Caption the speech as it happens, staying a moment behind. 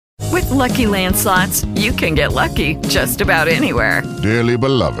Lucky Land Slots, you can get lucky just about anywhere. Dearly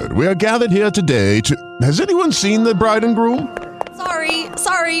beloved, we are gathered here today to... Has anyone seen the bride and groom?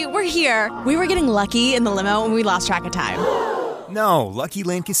 Sorry, we're here. We were getting lucky in the limo and we lost track of time. No, Lucky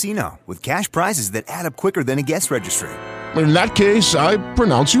Land Casino, with cash prizes that add up quicker than a guest registry. In that case, I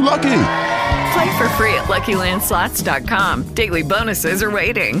pronounce you lucky. Play for free at LuckyLandSlots.com. Daily bonuses are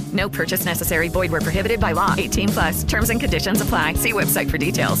waiting. No purchase necessary. Void where prohibited by law. 18+. Terms and conditions apply. See website for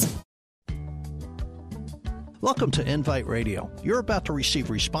details. Welcome to Invite Radio. You're about to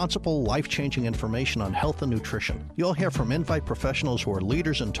receive responsible, life-changing information on health and nutrition. You'll hear from Invite professionals who are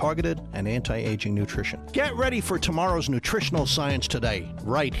leaders in targeted and anti-aging nutrition. Get ready for tomorrow's nutritional science today,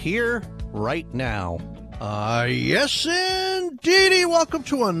 right here, right now. Yes, indeedy. Welcome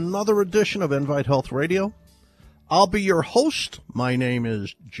to another edition of Invite Health Radio. I'll be your host. My name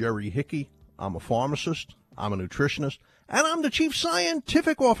is Jerry Hickey. I'm a pharmacist. I'm a nutritionist. And I'm the Chief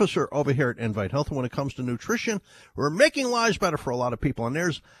Scientific Officer over here at Invite Health. And when it comes to nutrition, we're making lives better for a lot of people. And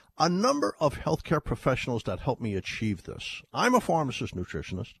there's a number of healthcare professionals that help me achieve this. I'm a pharmacist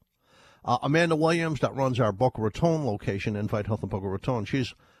nutritionist. Amanda Williams, that runs our Boca Raton location, Invite Health in Boca Raton.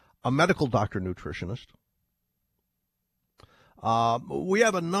 She's a medical doctor nutritionist. We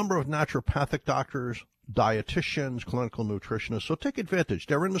have a number of naturopathic doctors, dietitians, clinical nutritionists. So take advantage.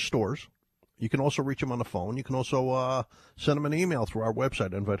 They're in the stores. You can also reach them on the phone. You can also send them an email through our website,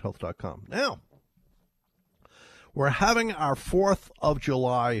 invitehealth.com. Now, we're having our 4th of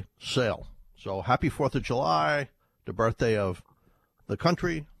July sale. So happy 4th of July, the birthday of the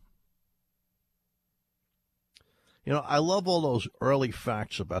country. You know, I love all those early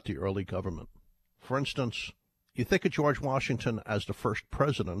facts about the early government. For instance, you think of George Washington as the first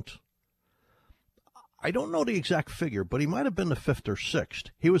president. I don't know the exact figure, but he might have been the 5th or 6th.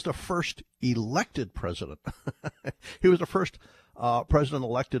 He was the first elected president. He was the first president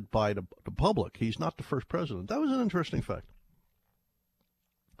elected by the public. He's not the first president. That was an interesting fact.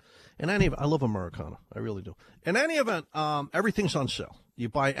 In any event, I love Americana. I really do. In any event, everything's on sale. You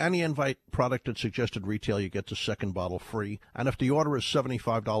buy any Invite product at suggested retail, you get the second bottle free. And if the order is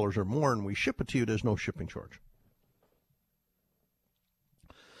 $75 or more and we ship it to you, there's no shipping charge.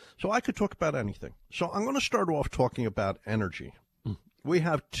 So I could talk about anything. So I'm going to start off talking about energy. We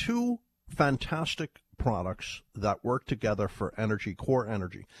have 2 fantastic products that work together for energy, core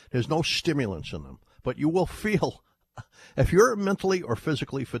energy. There's no stimulants in them, but you will feel, if you're mentally or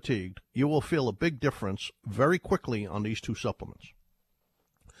physically fatigued, you will feel a big difference very quickly on these 2 supplements.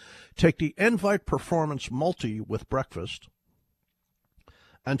 Take the Invite Performance Multi with breakfast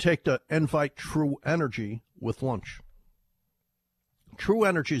and take the Invite True Energy with lunch. True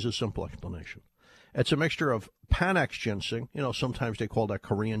Energy is a simple explanation. It's a mixture of Panax ginseng. You know, sometimes they call that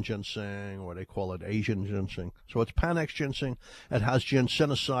Korean ginseng or they call it Asian ginseng. So it's Panax ginseng. It has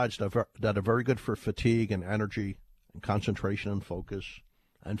ginsenosides that are very good for fatigue and energy and concentration and focus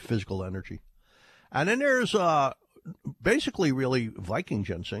and physical energy. And then there's basically really Viking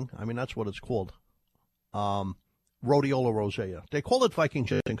ginseng. I mean, that's what it's called. Rhodiola rosea. They call it Viking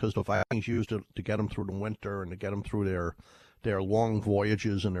ginseng because the Vikings used it to get them through the winter and to get them through their long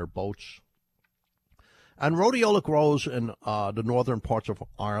voyages in their boats. And rhodiola grows in the northern parts of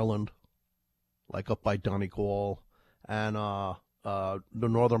Ireland, like up by Donegal, and the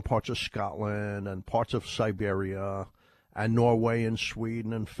northern parts of Scotland and parts of Siberia, and Norway and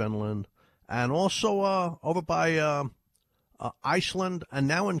Sweden and Finland, and also over by Iceland and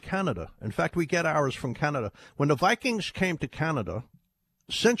now in Canada. In fact, we get ours from Canada. When the Vikings came to Canada,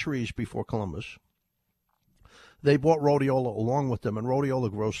 centuries before Columbus, they brought rhodiola along with them, and rhodiola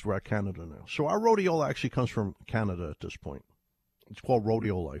grows throughout Canada now. So our rhodiola actually comes from Canada at this point. It's called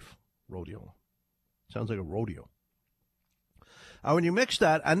Rhodiolife. Rhodiola. Sounds like a rodeo. When you mix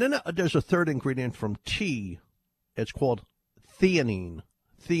that, and then there's a third ingredient from tea. It's called theanine.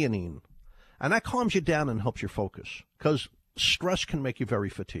 Theanine. And that calms you down and helps you focus, because stress can make you very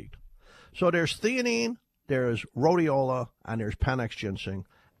fatigued. So there's theanine, there's rhodiola, and there's Panax ginseng.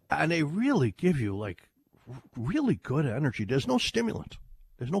 And they really give you, like, really good energy. There's no stimulant.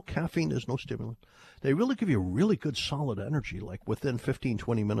 There's no caffeine. There's no stimulant. They really give you really good, solid energy, like within 15,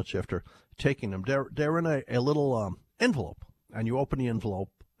 20 minutes after taking them. They're in a little envelope, and you open the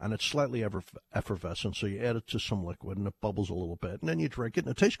envelope, and it's slightly effervescent, so you add it to some liquid, and it bubbles a little bit, and then you drink it,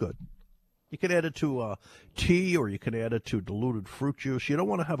 and it tastes good. You can add it to tea, or you can add it to diluted fruit juice. You don't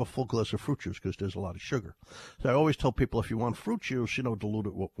want to have a full glass of fruit juice because there's a lot of sugar. So I always tell people, if you want fruit juice, dilute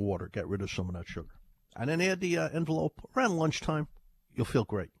it with water. Get rid of some of that sugar. And then add the envelope around lunchtime. You'll feel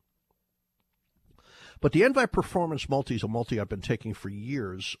great. But the Invite Performance Multi is a multi I've been taking for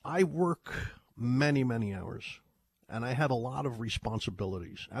years. I work many, many hours. and I have a lot of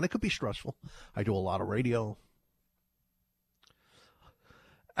responsibilities, and it could be stressful. I do a lot of radio,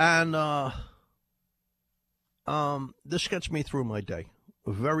 and this gets me through my day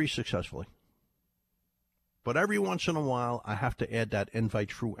very successfully. But every once in a while, I have to add that Invite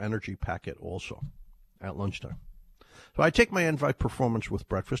True Energy packet also at lunchtime. So I take my Invite Performance with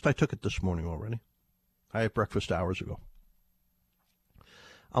breakfast. I took it this morning already. I had breakfast hours ago.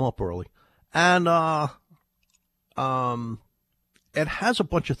 I'm up early. And it has a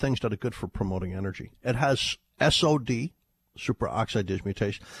bunch of things that are good for promoting energy. It has SOD, superoxide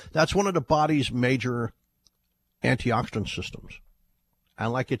dismutase. That's one of the body's major antioxidant systems.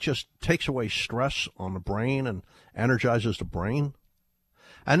 And like it just takes away stress on the brain and energizes the brain.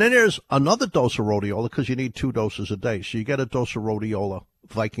 And then there's another dose of rhodiola because you need 2 doses a day. So you get a dose of rhodiola,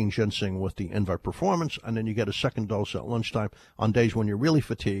 Viking ginseng with the Invite Performance, and then you get a second dose at lunchtime on days when you're really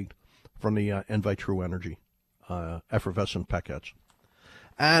fatigued from the Invite True Energy effervescent packets.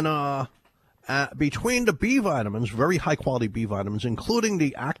 And between the B vitamins, very high-quality B vitamins, including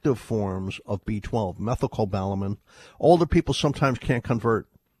the active forms of B12, methylcobalamin. Older people sometimes can't convert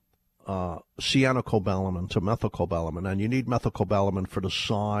cyanocobalamin to methylcobalamin, and you need methylcobalamin for the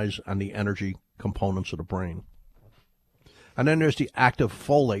size and the energy components of the brain. And then there's the active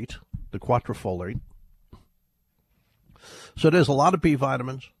folate, the quadrafolate. So there's a lot of B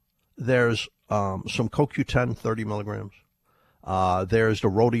vitamins. There's some CoQ10, 30 milligrams. There's the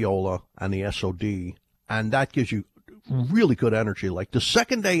rhodiola and the SOD, and that gives you really good energy. Like the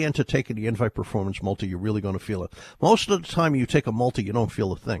second day into taking the Invite Performance Multi, you're really going to feel it. Most of the time you take a multi, you don't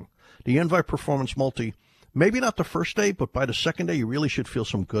feel a thing. The Invite Performance Multi, maybe not the first day, but by the second day, you really should feel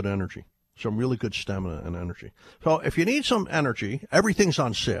some good energy, some really good stamina and energy. So if you need some energy, everything's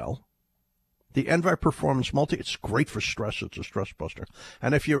on sale. The Invite Performance Multi, it's great for stress. It's a stress buster.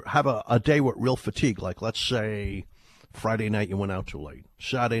 And if you have a day with real fatigue, like let's say Friday night you went out too late,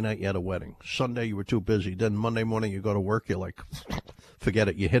 Saturday night you had a wedding, Sunday you were too busy, then Monday morning you go to work, you're like, forget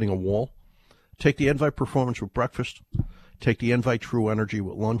it, you're hitting a wall. Take the Invite Performance with breakfast. Take the Invite True Energy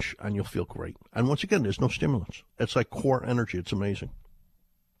with lunch, and you'll feel great. And once again, there's no stimulants. It's like core energy. It's amazing.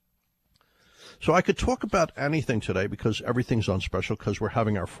 So I could talk about anything today because everything's on special because we're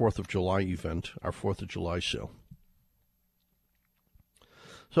having our 4th of July event, our 4th of July sale.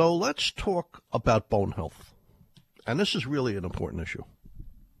 So let's talk about bone health. And this is really an important issue.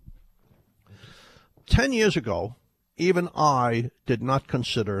 10 years ago, even I did not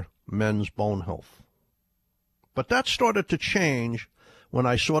consider men's bone health. But that started to change when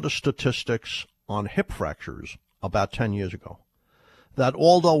I saw the statistics on hip fractures about 10 years ago. That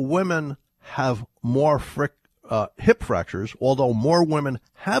although women have more hip fractures, although more women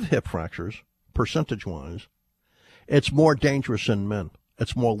have hip fractures, percentage-wise, it's more dangerous in men.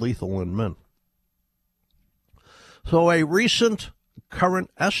 It's more lethal in men. So a recent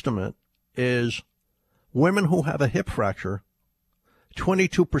current estimate is women who have a hip fracture,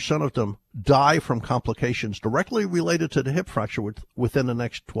 22% of them die from complications directly related to the hip fracture within the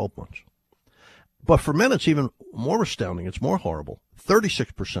next 12 months. But for men, it's even more astounding. It's more horrible.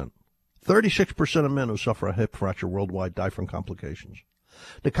 36%. 36% of men who suffer a hip fracture worldwide die from complications.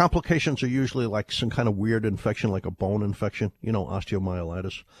 The complications are usually like some kind of weird infection, like a bone infection,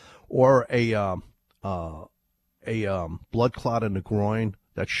 osteomyelitis, or a blood clot in the groin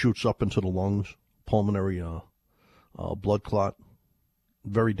that shoots up into the lungs, pulmonary blood clot.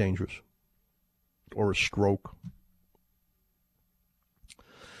 Very dangerous. Or a stroke.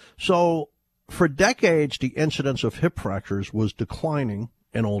 So, for decades, the incidence of hip fractures was declining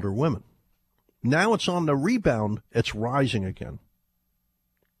in older women. Now it's on the rebound. It's rising again.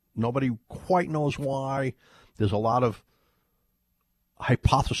 Nobody quite knows why. There's a lot of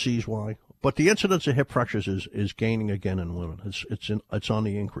hypotheses why. But the incidence of hip fractures is gaining again in women. It's on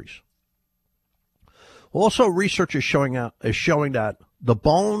the increase. Also, research is showing that the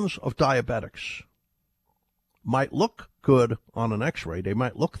bones of diabetics might look good on an X-ray. They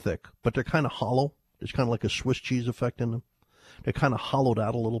might look thick, but they're kind of hollow. There's kind of like a Swiss cheese effect in them. They're kind of hollowed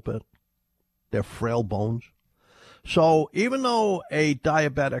out a little bit. They're frail bones. So even though a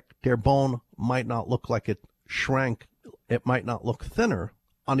diabetic, their bone might not look like it shrank, it might not look thinner,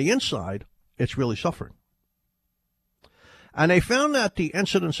 on the inside, it's really suffering. And they found that the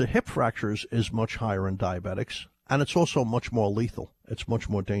incidence of hip fractures is much higher in diabetics, and it's also much more lethal. It's much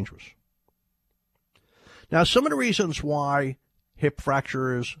more dangerous. Now, some of the reasons why hip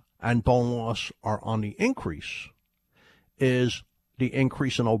fractures and bone loss are on the increase is the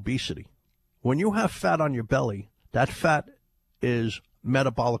increase in obesity. When you have fat on your belly, that fat is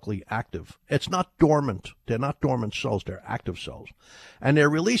metabolically active. It's not dormant. They're not dormant cells. They're active cells. And they're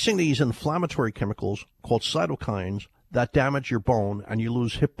releasing these inflammatory chemicals called cytokines that damage your bone, and you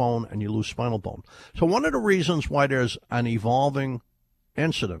lose hip bone and you lose spinal bone. So one of the reasons why there's an evolving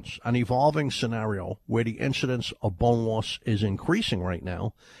incidence, an evolving scenario where the incidence of bone loss is increasing right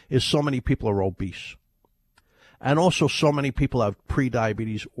now is so many people are obese. And also so many people have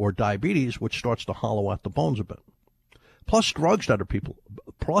pre-diabetes or diabetes, which starts to hollow out the bones a bit. Plus drugs that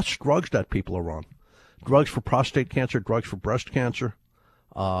people are on. Drugs for prostate cancer, drugs for breast cancer,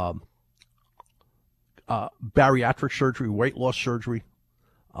 bariatric surgery, weight loss surgery,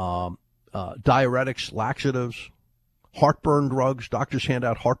 diuretics, laxatives, heartburn drugs. Doctors hand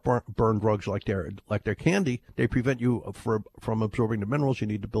out heartburn drugs like they're candy. They prevent you from absorbing the minerals you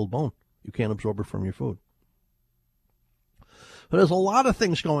need to build bone. You can't absorb it from your food. But there's a lot of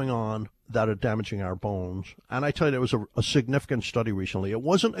things going on that are damaging our bones. And I tell you, there was a significant study recently. It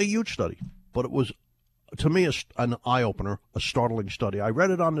wasn't a huge study, but it was, to me, an eye-opener, a startling study. I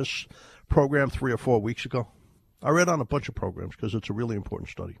read it on this program 3 or 4 weeks ago. I read on a bunch of programs because it's a really important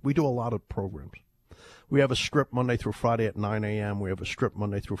study. We do a lot of programs. We have a strip Monday through Friday at 9 a.m. We have a strip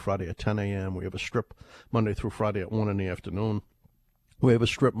Monday through Friday at 10 a.m. We have a strip Monday through Friday at 1 in the afternoon. We have a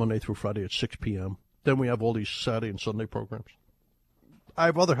strip Monday through Friday at 6 p.m. Then we have all these Saturday and Sunday programs. I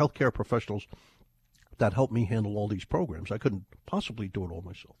have other healthcare professionals that help me handle all these programs. I couldn't possibly do it all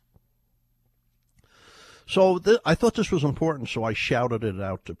myself. So I thought this was important, so I shouted it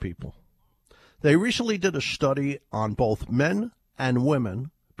out to people. They recently did a study on both men and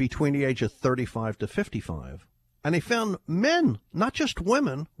women between the age of 35 to 55. And they found men, not just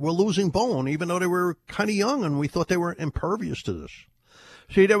women, were losing bone, even though they were kind of young, and we thought they were impervious to this.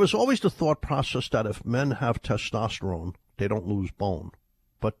 See, there was always the thought process that if men have testosterone, they don't lose bone.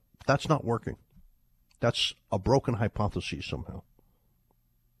 But that's not working. That's a broken hypothesis somehow.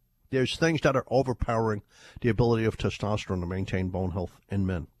 There's things that are overpowering the ability of testosterone to maintain bone health in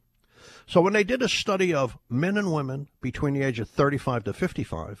men. So when they did a study of men and women between the age of 35 to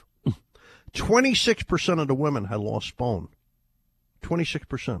 55, 26% of the women had lost bone.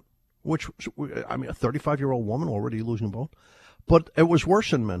 26%. Which, I mean, a 35-year-old woman already losing bone. But it was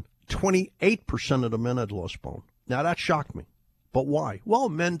worse in men. 28% of the men had lost bone. Now, that shocked me. But why? Well,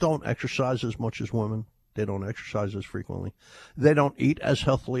 men don't exercise as much as women. They don't exercise as frequently. They don't eat as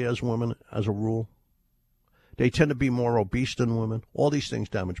healthily as women, as a rule. They tend to be more obese than women. All these things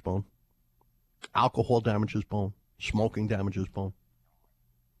damage bone. Alcohol damages bone. Smoking damages bone.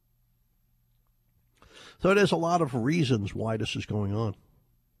 So there's a lot of reasons why this is going on.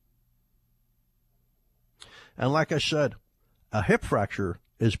 And like I said, a hip fracture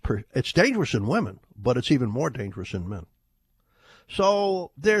it's dangerous in women, but it's even more dangerous in men.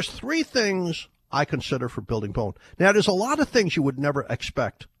 So there's 3 things I consider for building bone. Now, there's a lot of things you would never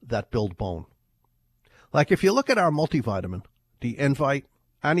expect that build bone. Like if you look at our multivitamin, the Invite,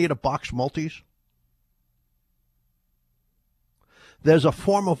 any of the box multis, there's a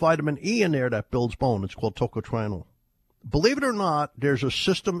form of vitamin E in there that builds bone. It's called tocotrienol. Believe it or not, there's a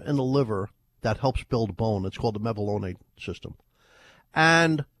system in the liver that helps build bone. It's called the mevalonate system.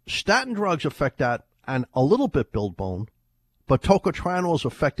 And statin drugs affect that and a little bit build bone, but tocotrienol is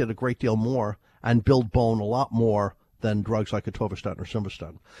affected a great deal more and build bone a lot more than drugs like atorvastatin or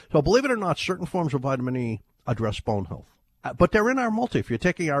simvastatin. So believe it or not, certain forms of vitamin E address bone health. But they're in our multi. If you're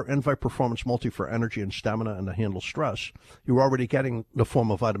taking our Invite Performance Multi for energy and stamina and to handle stress, you're already getting the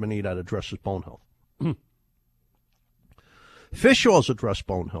form of vitamin E that addresses bone health. Fish oils address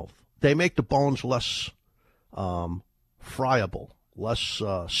bone health. They make the bones less friable, less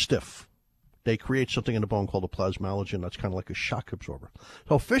stiff. They create something in the bone called a plasmalogen that's kind of like a shock absorber.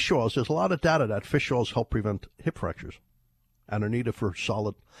 So fish oils, there's a lot of data that fish oils help prevent hip fractures and are needed for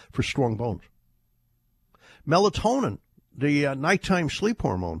strong bones. Melatonin, the nighttime sleep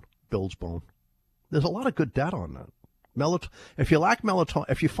hormone, builds bone. There's a lot of good data on that. If you lack melatonin,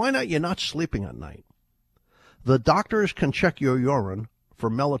 if you find out you're not sleeping at night, the doctors can check your urine for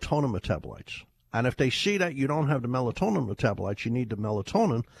melatonin metabolites. And if they see that you don't have the melatonin metabolites, you need the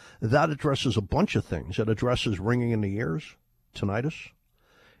melatonin, that addresses a bunch of things. It addresses ringing in the ears, tinnitus.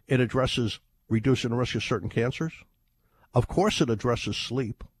 It addresses reducing the risk of certain cancers. Of course, it addresses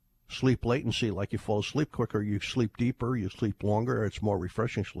sleep latency, like you fall asleep quicker, you sleep deeper, you sleep longer, it's more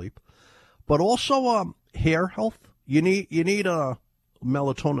refreshing sleep. But also hair health. You need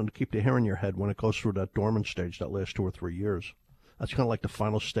melatonin to keep the hair in your head when it goes through that dormant stage that lasts 2 or 3 years. That's kind of like the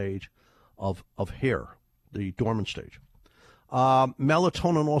final stage of hair, the dormant stage.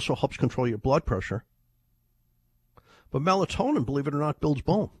 Melatonin also helps control your blood pressure. But melatonin, believe it or not, builds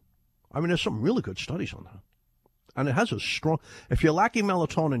bone. I mean, there's some really good studies on that. And it has a strong, if you're lacking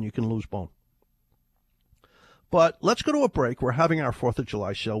melatonin, you can lose bone. But let's go to a break. We're having our 4th of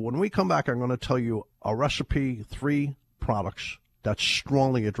July sale. When we come back, I'm going to tell you a recipe, 3 products that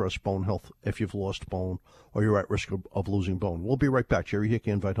strongly address bone health if you've lost bone or you're at risk of losing bone. We'll be right back. Jerry Hickey,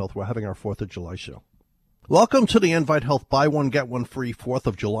 Invite Health. We're having our 4th of July sale. Welcome to the Invite Health Buy One, Get One Free 4th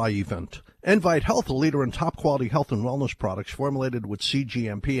of July event. Invite Health, a leader in top-quality health and wellness products formulated with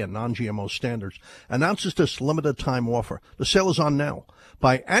CGMP and non-GMO standards, announces this limited-time offer. The sale is on now.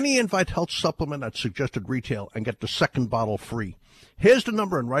 Buy any Invite Health supplement at suggested retail and get the second bottle free. Here's the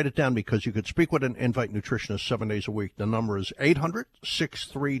number, and write it down because you could speak with an Invite nutritionist 7 days a week. The number is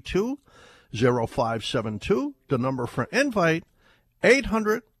 800-632-0572. The number for Invite,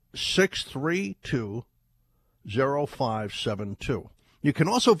 800-632-0572. 0572. You can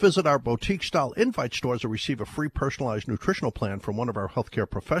also visit our boutique-style Invite stores to receive a free personalized nutritional plan from one of our healthcare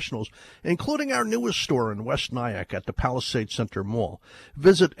professionals, including our newest store in West Nyack at the Palisade Center Mall.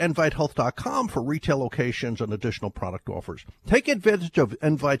 Visit InviteHealth.com for retail locations and additional product offers. Take advantage of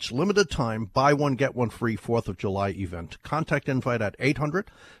Invite's limited-time Buy One, Get One Free 4th of July event. Contact Invite at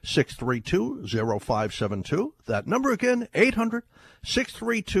 800-632-0572. That number again,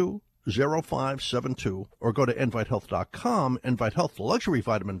 800-632-0572. 0572, or go to InviteHealth.com. Invite Health, the luxury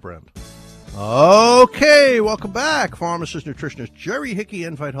vitamin brand. Okay, welcome back. Pharmacist, nutritionist Jerry Hickey,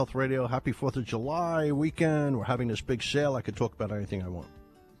 Invite Health Radio. Happy 4th of July weekend. We're having this big sale. I could talk about anything I want.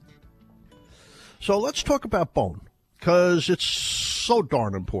 So let's talk about bone, because it's so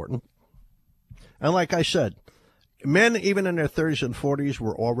darn important. And like I said, men, even in their 30s and 40s,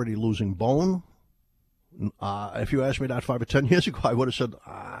 were already losing bone. If you asked me that 5 or 10 years ago, I would have said,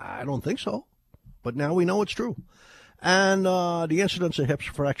 I don't think so. But now we know it's true. And the incidence of hip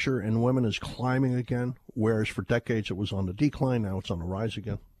fracture in women is climbing again, whereas for decades it was on the decline. Now it's on the rise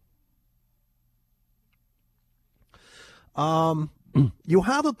again. You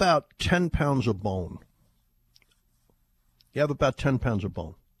have about 10 pounds of bone. You have about 10 pounds of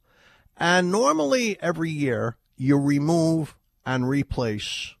bone. And normally every year you remove and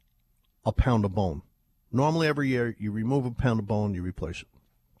replace a pound of bone. Normally every year you remove a pound of bone, you replace it.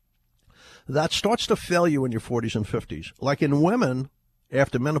 That starts to fail you in your 40s and 50s. Like in women,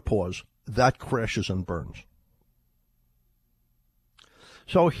 after menopause, that crashes and burns.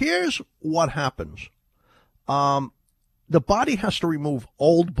 So here's what happens. The body has to remove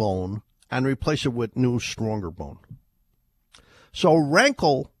old bone and replace it with new, stronger bone. So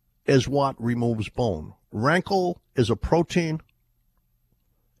rankle is what removes bone. Rankle is a protein.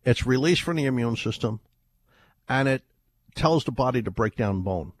 It's released from the immune system, and it tells the body to break down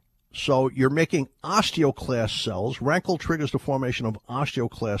bone. So you're making osteoclast cells. Rankle triggers the formation of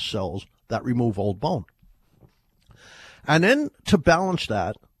osteoclast cells that remove old bone. And then to balance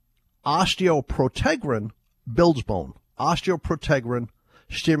that, osteoprotegrin builds bone. Osteoprotegrin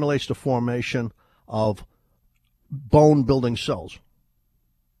stimulates the formation of bone-building cells,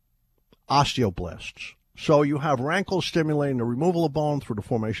 osteoblasts. So you have rankle stimulating the removal of bone through the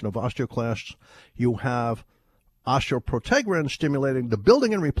formation of osteoclasts. You have osteoprotegrin stimulating the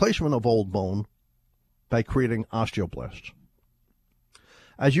building and replacement of old bone by creating osteoblasts.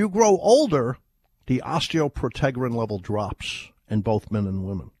 As you grow older, the osteoprotegrin level drops in both men and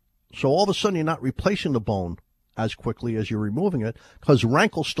women. So all of a sudden you're not replacing the bone as quickly as you're removing it, because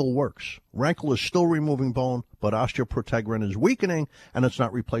rankle still works. Rankle is still removing bone, but osteoprotegrin is weakening, and it's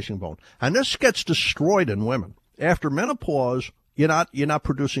not replacing bone. And this gets destroyed in women. After menopause, you're not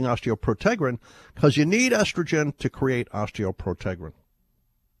producing osteoprotegrin because you need estrogen to create osteoprotegrin.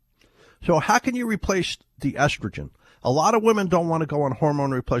 So how can you replace the estrogen? A lot of women don't want to go on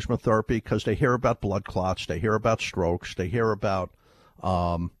hormone replacement therapy because they hear about blood clots, they hear about strokes, they hear about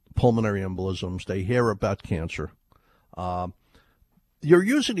pulmonary embolisms, they hear about cancer. You're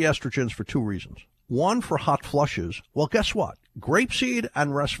using the estrogens for two reasons. One, for hot flushes. Well, guess what? Grapeseed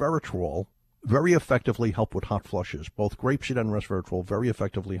and resveratrol very effectively help with hot flushes. Both grapeseed and resveratrol very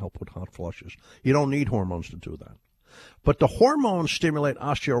effectively help with hot flushes. You don't need hormones to do that. But the hormones stimulate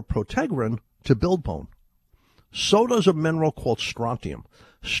osteoprotegrin to build bone. So does a mineral called strontium.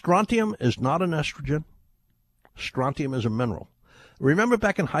 Strontium is not an estrogen. Strontium is a mineral. Remember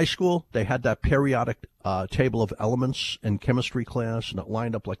back in high school, they had that periodic table of elements in chemistry class, and it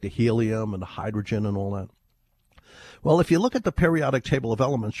lined up like the helium and the hydrogen and all that? Well, if you look at the periodic table of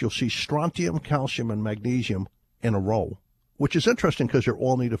elements, you'll see strontium, calcium, and magnesium in a row, which is interesting because they're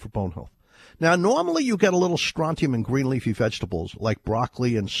all needed for bone health. Now, normally you get a little strontium in green leafy vegetables like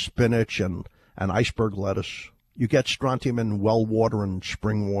broccoli and spinach and iceberg lettuce. You get strontium in well water and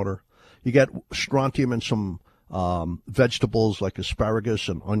spring water. You get strontium in some vegetables like asparagus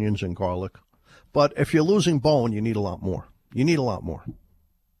and onions and garlic. But if you're losing bone, you need a lot more. You need a lot more.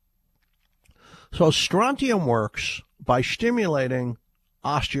 So strontium works by stimulating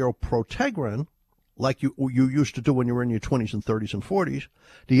osteoprotegrin, like you used to do when you were in your 20s and 30s and 40s.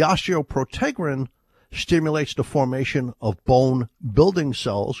 The osteoprotegrin stimulates the formation of bone-building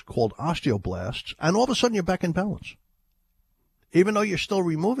cells called osteoblasts, and all of a sudden you're back in balance. Even though you're still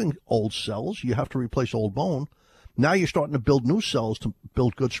removing old cells, you have to replace old bone. Now you're starting to build new cells to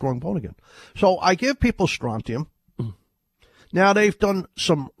build good, strong bone again. So I give people strontium. Now, they've done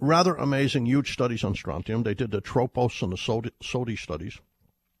some rather amazing, huge studies on strontium. They did the Tropos and the SOTI studies.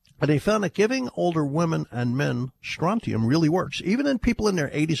 And they found that giving older women and men strontium really works. Even in people in their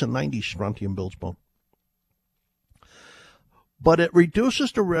 80s and 90s, strontium builds bone. But it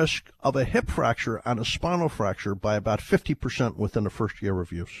reduces the risk of a hip fracture and a spinal fracture by about 50% within the first year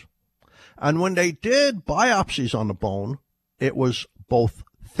of use. And when they did biopsies on the bone, it was both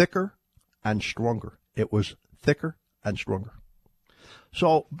thicker and stronger. It was thicker and stronger.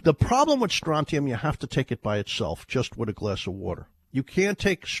 So the problem with strontium, you have to take it by itself, just with a glass of water. You can't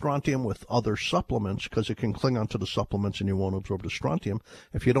take strontium with other supplements because it can cling onto the supplements and you won't absorb the strontium.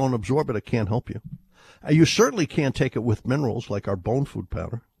 If you don't absorb it, it can't help you. You certainly can't take it with minerals like our bone food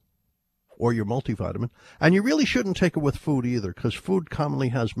powder or your multivitamin. And you really shouldn't take it with food either because food commonly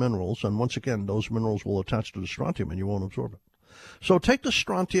has minerals. And once again, those minerals will attach to the strontium and you won't absorb it. So take the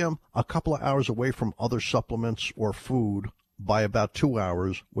strontium a couple of hours away from other supplements or food by about 2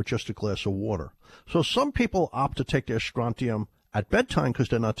 hours with just a glass of water. So some people opt to take their strontium at bedtime because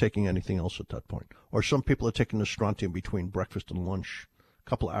they're not taking anything else at that point. Or some people are taking the strontium between breakfast and lunch, a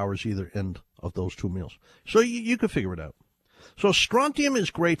couple of hours either end of those two meals. So you can figure it out. So strontium is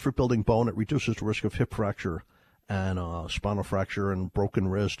great for building bone. It reduces the risk of hip fracture and spinal fracture and broken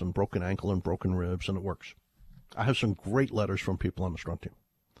wrist and broken ankle and broken ribs, and it works. I have some great letters from people on the strontium.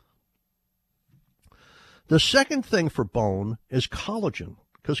 The second thing for bone is collagen,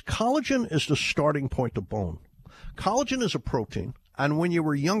 because collagen is the starting point of bone. Collagen is a protein, and when you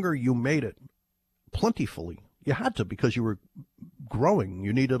were younger, you made it plentifully. You had to because you were growing.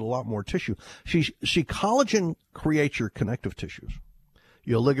 You needed a lot more tissue. See, collagen creates your connective tissues,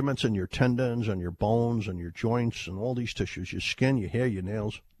 your ligaments and your tendons and your bones and your joints and all these tissues, your skin, your hair, your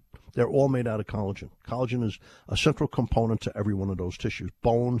nails. They're all made out of collagen. Collagen is a central component to every one of those tissues: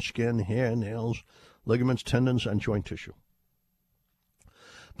 bone, skin, hair, nails, ligaments, tendons, and joint tissue.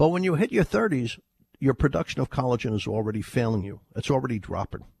 But when you hit your 30s, your production of collagen is already failing you. It's already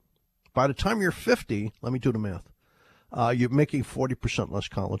dropping. By the time you're 50, let me do the math, you're making 40% less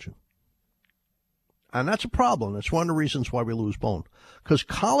collagen. And that's a problem. That's one of the reasons why we lose bone. Because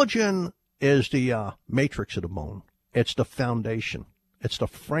collagen is the matrix of the bone. It's the foundation. It's the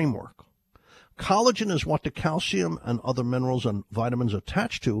framework. Collagen is what the calcium and other minerals and vitamins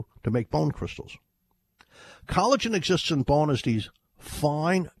attach to make bone crystals. Collagen exists in bone as these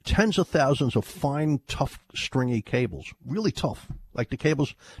fine, tens of thousands of fine, tough, stringy cables. Really tough, like the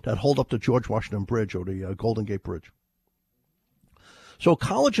cables that hold up the George Washington Bridge or the Golden Gate Bridge. So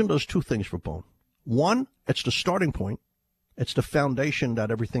collagen does two things for bone. One, it's the starting point. It's the foundation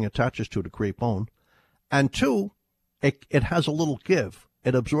that everything attaches to create bone. And two, it has a little give.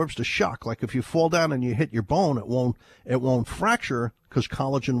 It absorbs the shock. Like if you fall down and you hit your bone, it won't fracture because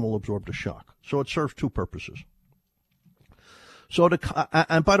collagen will absorb the shock. So it serves two purposes. So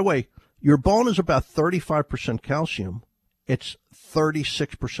and by the way, your bone is about 35% calcium. It's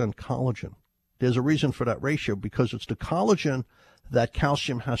 36% collagen. There's a reason for that ratio because it's the collagen that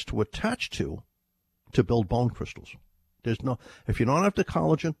calcium has to attach to build bone crystals. If you don't have the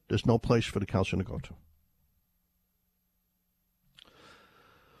collagen, there's no place for the calcium to go to.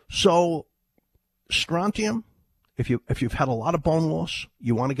 So strontium, if you've had a lot of bone loss,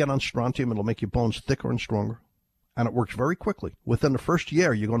 you want to get on strontium. It'll make your bones thicker and stronger. And it works very quickly. Within the first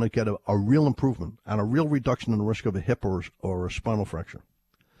year, you're going to get a real improvement and a real reduction in the risk of a hip or a spinal fracture.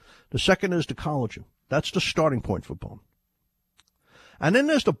 The second is the collagen. That's the starting point for bone. And then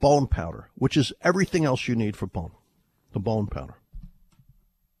there's the bone powder, which is everything else you need for bone, the bone powder.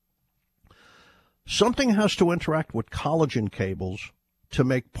 Something has to interact with collagen cables to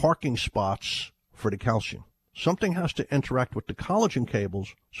make parking spots for the calcium. Something has to interact with the collagen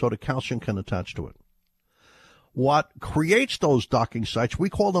cables so the calcium can attach to it. What creates those docking sites, we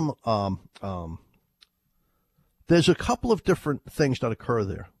call them, there's a couple of different things that occur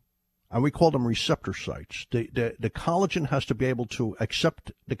there, and we call them receptor sites. The collagen has to be able to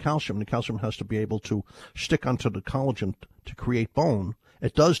accept the calcium. The calcium has to be able to stick onto the collagen to create bone.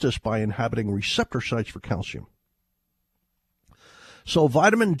 It does this by inhabiting receptor sites for calcium. So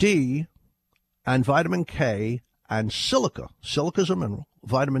vitamin D and vitamin K and silica is a mineral,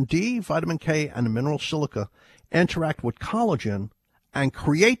 vitamin D, vitamin K, and the mineral silica interact with collagen and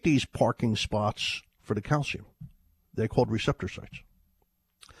create these parking spots for the calcium. They're called receptor sites.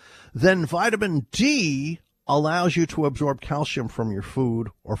 Then vitamin D allows you to absorb calcium from your food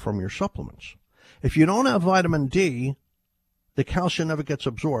or from your supplements. If you don't have vitamin D, the calcium never gets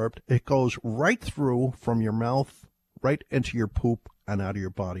absorbed. It goes right through from your mouth, right into your poop and out of your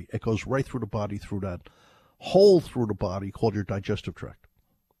body. It goes right through the body, through that hole through the body called your digestive tract.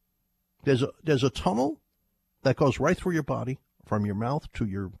 There's a tunnel that goes right through your body from your mouth to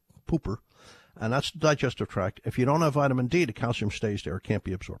your pooper, and that's the digestive tract. If you don't have vitamin D, the calcium stays there. It can't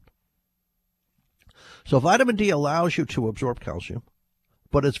be absorbed. So vitamin D allows you to absorb calcium,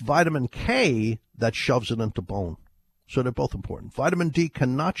 but it's vitamin K that shoves it into bone. So they're both important. Vitamin D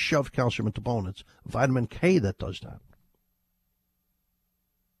cannot shove calcium into bone. It's vitamin K that does that.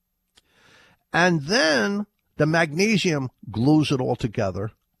 And then the magnesium glues it all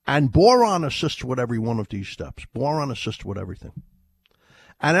together, and boron assists with every one of these steps. Boron assists with everything.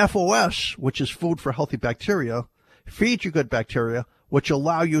 And FOS, which is food for healthy bacteria, feeds you good bacteria, which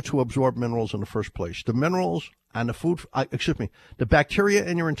allow you to absorb minerals in the first place. The minerals and the food, the bacteria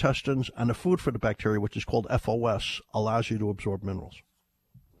in your intestines and the food for the bacteria, which is called FOS, allows you to absorb minerals.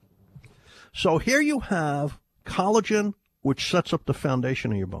 So here you have collagen, which sets up the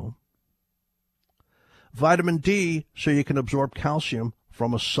foundation of your bone. Vitamin D, so you can absorb calcium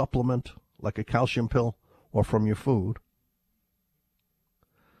from a supplement like a calcium pill or from your food.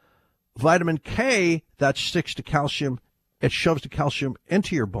 Vitamin K, that sticks to calcium. It shoves the calcium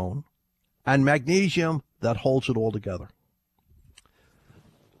into your bone. And magnesium, that holds it all together.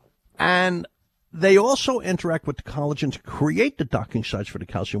 And they also interact with the collagen to create the docking sites for the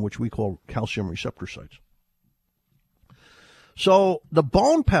calcium, which we call calcium receptor sites. So the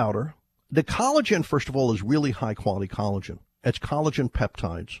bone powder, the collagen, first of all, is really high-quality collagen. It's collagen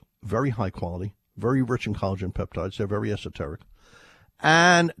peptides, very high quality, very rich in collagen peptides. They're very esoteric.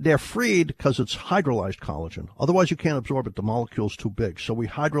 And they're freed because it's hydrolyzed collagen. Otherwise, you can't absorb it. The molecule's too big. So we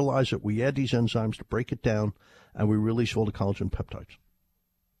hydrolyze it. We add these enzymes to break it down, and we release all the collagen peptides.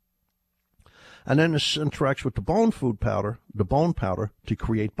 And then this interacts with the bone powder to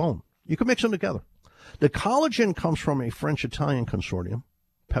create bone. You can mix them together. The collagen comes from a French-Italian consortium,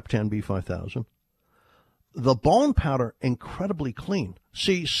 Peptan B5000. The bone powder, incredibly clean.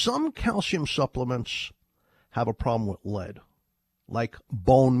 See, some calcium supplements have a problem with lead, like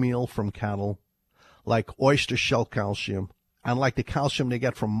bone meal from cattle, like oyster shell calcium, and like the calcium they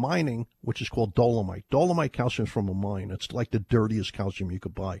get from mining, which is called dolomite. Dolomite calcium is from a mine. It's like the dirtiest calcium you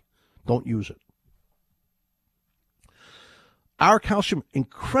could buy. Don't use it. Our calcium,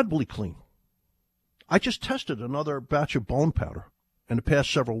 incredibly clean. I just tested another batch of bone powder in the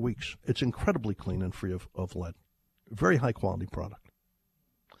past several weeks. It's incredibly clean and free of lead. Very high quality product.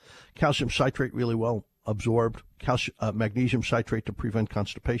 Calcium citrate really well absorbed. Magnesium citrate to prevent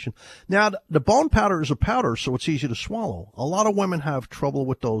constipation. Now, the bone powder is a powder, so it's easy to swallow. A lot of women have trouble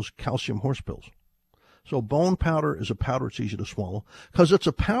with those calcium horse pills. So bone powder is a powder, it's easy to swallow. Because it's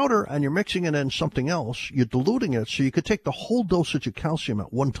a powder and you're mixing it in something else, you're diluting it, so you could take the whole dosage of calcium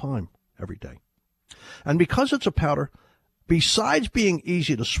at one time every day. And because it's a powder, besides being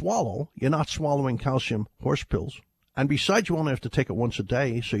easy to swallow, you're not swallowing calcium horse pills. And besides, you only have to take it once a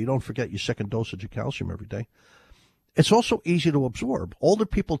day, so you don't forget your second dosage of calcium every day. It's also easy to absorb. Older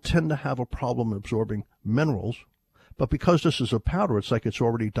people tend to have a problem absorbing minerals, but because this is a powder, it's like it's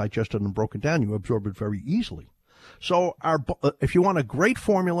already digested and broken down. You absorb it very easily. So if you want a great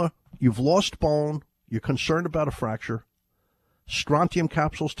formula, you've lost bone, you're concerned about a fracture, strontium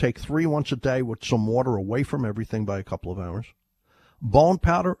capsules, take 3 once a day with some water away from everything by a couple of hours. Bone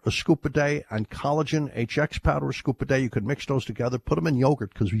powder, a scoop a day, and collagen HX powder, a scoop a day. You could mix those together, put them in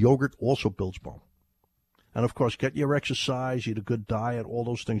yogurt, because yogurt also builds bone. And, of course, get your exercise, eat a good diet. All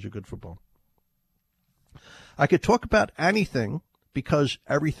those things are good for bone. I could talk about anything because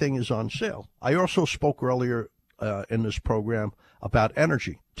everything is on sale. I also spoke earlier in this program about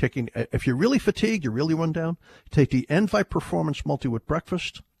energy. If you're really fatigued, you're really run down, take the Envite Performance Multi with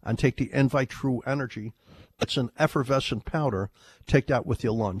breakfast and take the Envite True Energy. It's an effervescent powder. Take that with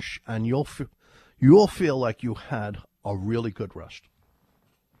your lunch, and you'll feel like you had a really good rest.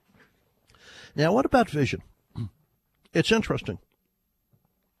 Now, what about vision? It's interesting.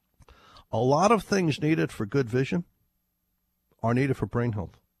 A lot of things needed for good vision are needed for brain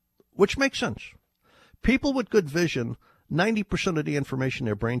health, which makes sense. People with good vision, 90% of the information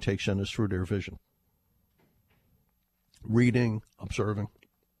their brain takes in is through their vision. Reading, observing.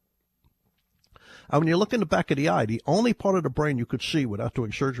 And when you look in the back of the eye, the only part of the brain you could see without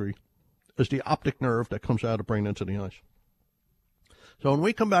doing surgery is the optic nerve that comes out of the brain into the eyes. So when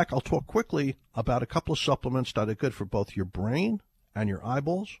we come back, I'll talk quickly about a couple of supplements that are good for both your brain and your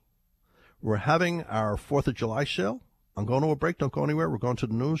eyeballs. We're having our 4th of July sale. I'm going to a break. Don't go anywhere. We're going to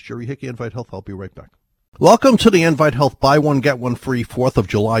the news. Jerry Hickey, Invite Health. I'll be right back. Welcome to the Invite Health Buy One, Get One Free 4th of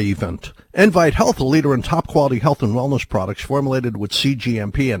July event. Invite Health, a leader in top-quality health and wellness products formulated with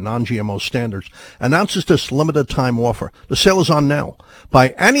CGMP and non-GMO standards, announces this limited-time offer. The sale is on now. Buy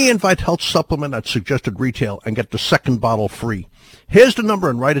any Invite Health supplement at suggested retail and get the second bottle free. Here's the number,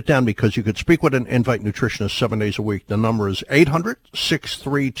 and write it down because you could speak with an Invite nutritionist 7 days a week. The number is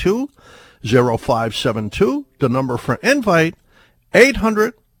 800-632-0572. The number for Invite,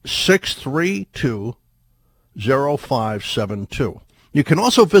 800-632-0572. 0572. You can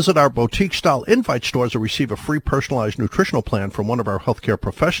also visit our boutique-style Invite stores to receive a free personalized nutritional plan from one of our healthcare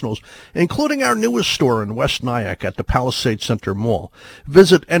professionals, including our newest store in West Nyack at the Palisade Center Mall.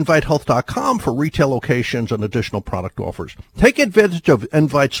 Visit InviteHealth.com for retail locations and additional product offers. Take advantage of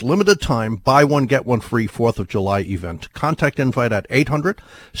Invite's limited-time Buy One, Get One Free 4th of July event. Contact Invite at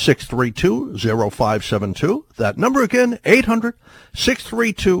 800-632-0572. That number again,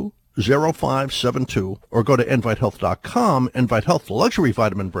 800-632-0572. 0572, or go to InviteHealth.com. Invite Health, the luxury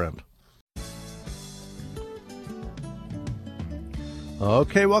vitamin brand.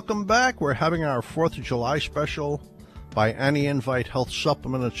 Okay, welcome back. We're having our 4th of July special. Buy any Invite Health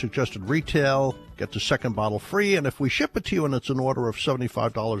supplement at suggested retail. Get the second bottle free. And if we ship it to you and it's an order of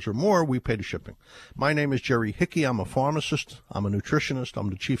 $75 or more, we pay the shipping. My name is Jerry Hickey. I'm a pharmacist. I'm a nutritionist. I'm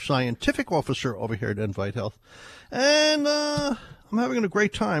the chief scientific officer over here at Invite Health. And I'm having a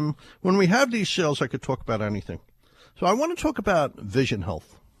great time. When we have these sales, I could talk about anything. So I want to talk about vision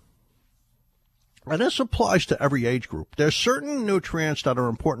health. And this applies to every age group. There's certain nutrients that are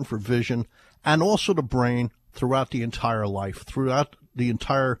important for vision and also the brain throughout the entire life, throughout the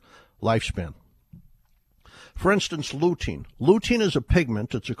entire lifespan. For instance, lutein. Lutein is a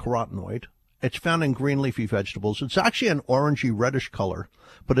pigment. It's a carotenoid. It's found in green leafy vegetables. It's actually an orangey reddish color,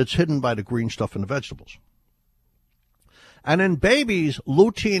 but it's hidden by the green stuff in the vegetables. And in babies,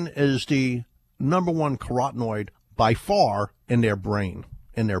 lutein is the number one carotenoid by far in their brain.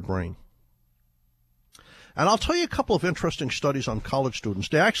 And I'll tell you a couple of interesting studies on college students.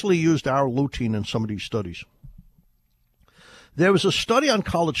 They actually used our lutein in some of these studies. There was a study on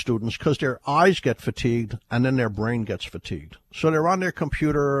college students because their eyes get fatigued and then their brain gets fatigued. So they're on their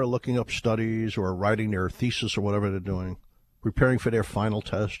computer looking up studies or writing their thesis or whatever they're doing, preparing for their final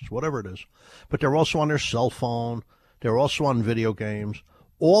tests, whatever it is. But they're also on their cell phone. They're also on video games.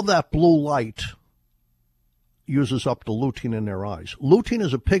 All that blue light uses up the lutein in their eyes. Lutein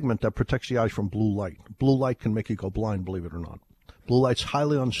is a pigment that protects the eyes from blue light. Blue light can make you go blind, believe it or not. Blue light's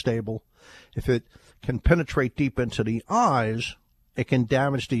highly unstable. If it can penetrate deep into the eyes, it can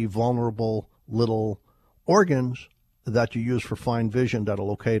damage the vulnerable little organs that you use for fine vision that are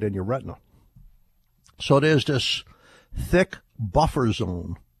located in your retina. So there's this thick buffer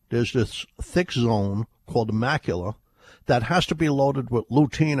zone. There's this thick zone called the macula that has to be loaded with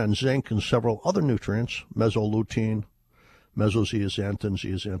lutein and zinc and several other nutrients, mesolutein, mesozeaxanthin,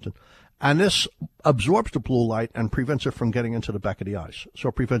 zeaxanthin. And this absorbs the blue light and prevents it from getting into the back of the eyes, so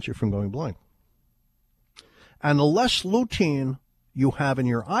it prevents you from going blind. And the less lutein you have in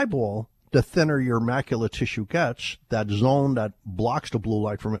your eyeball, the thinner your macular tissue gets, that zone that blocks the blue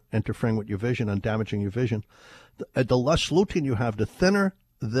light from interfering with your vision and damaging your vision. The less lutein you have, the thinner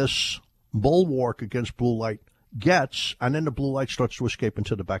this bulwark against blue light gets, and then the blue light starts to escape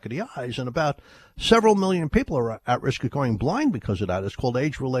into the back of the eyes, and about several million people are at risk of going blind because of that. It's called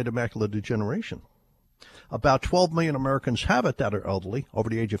age-related macular degeneration. About 12 million Americans have it that are elderly, over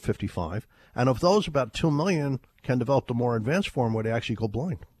the age of 55, and of those, about 2 million can develop the more advanced form where they actually go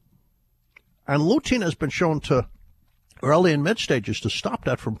blind. And lutein has been shown to, early and mid-stages, to stop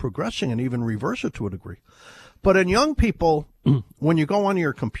that from progressing and even reverse it to a degree. But in young people, when you go on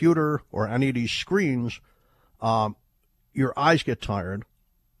your computer or any of these screens, your eyes get tired.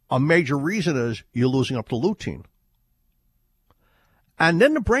 A major reason is you're losing up the lutein. And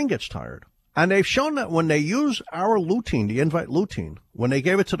then the brain gets tired. And they've shown that when they use our lutein, the Invite lutein, when they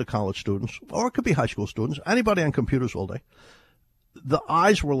gave it to the college students, or it could be high school students, anybody on computers all day, the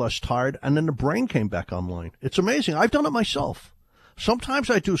eyes were less tired, and then the brain came back online. It's amazing. I've done it myself. Sometimes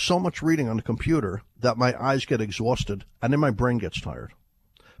I do so much reading on the computer that my eyes get exhausted, and then my brain gets tired.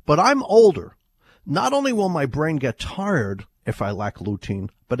 But I'm older. Not only will my brain get tired if I lack lutein,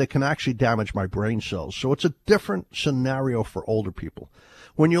 but it can actually damage my brain cells. So it's a different scenario for older people.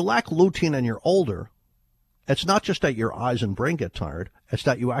 When you lack lutein and you're older, it's not just that your eyes and brain get tired, it's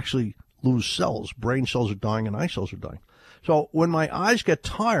that you actually lose cells. Brain cells are dying and eye cells are dying. So when my eyes get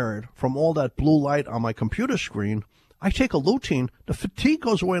tired from all that blue light on my computer screen, I take a lutein, the fatigue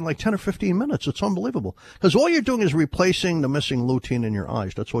goes away in like 10 or 15 minutes. It's unbelievable. Because all you're doing is replacing the missing lutein in your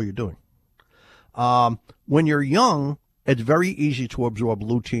eyes. That's all you're doing. When you're young, it's very easy to absorb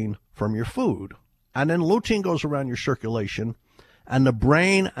lutein from your food. And then lutein goes around your circulation, and the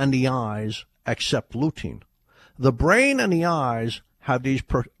brain and the eyes accept lutein. The brain and the eyes have these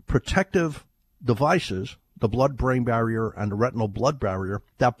protective devices, the blood-brain barrier and the retinal blood barrier,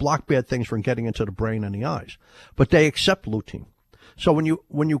 that block bad things from getting into the brain and the eyes. But they accept lutein. So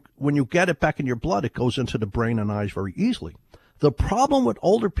when you get it back in your blood, it goes into the brain and eyes very easily. The problem with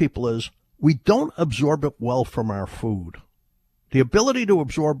older people is we don't absorb it well from our food. The ability to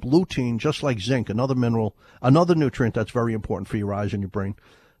absorb lutein, just like zinc, another mineral, another nutrient that's very important for your eyes and your brain,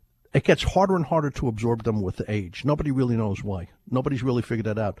 it gets harder and harder to absorb them with age. Nobody really knows why. Nobody's really figured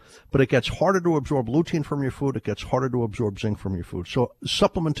that out. But it gets harder to absorb lutein from your food. It gets harder to absorb zinc from your food. So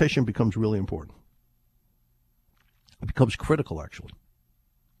supplementation becomes really important. It becomes critical, actually.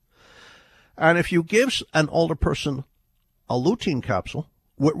 And if you give an older person a lutein capsule,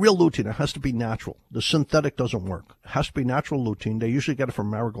 with real lutein, it has to be natural. The synthetic doesn't work. It has to be natural lutein. They usually get it from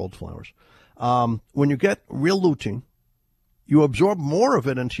marigold flowers. When you get real lutein, you absorb more of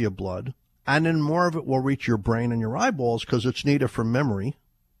it into your blood, and then more of it will reach your brain and your eyeballs because it's needed for memory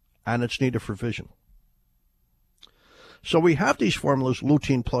and it's needed for vision. So we have these formulas,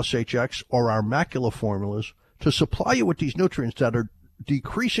 lutein plus HX, or our macula formulas, to supply you with these nutrients that are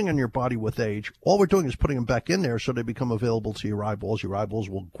decreasing in your body with age. All we're doing is putting them back in there so they become available to your eyeballs. Your eyeballs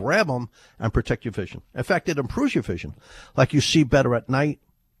will grab them and protect your vision. In fact, it improves your vision. Like you see better at night.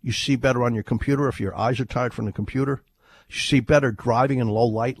 You see better on your computer if your eyes are tired from the computer. You see better driving in low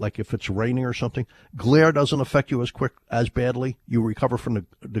light, like if it's raining or something. Glare doesn't affect you as badly. You recover from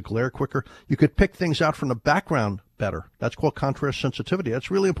the glare quicker. You could pick things out from the background better. That's called contrast sensitivity. That's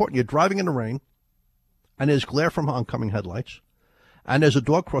really important. You're driving in the rain, and there's glare from oncoming headlights, and there's a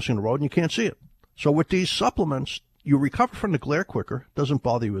dog crossing the road, and you can't see it. So with these supplements, you recover from the glare quicker. Doesn't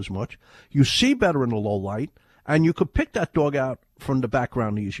bother you as much. You see better in the low light, and you could pick that dog out from the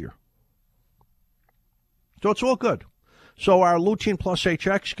background easier. So it's all good. So our lutein plus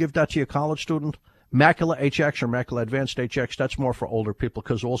HX, give that to your college student. Macula HX or Macula Advanced HX, that's more for older people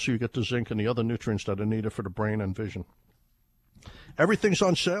because also you get the zinc and the other nutrients that are needed for the brain and vision. Everything's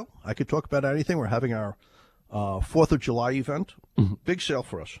on sale. I could talk about anything. We're having our 4th of July event. Big sale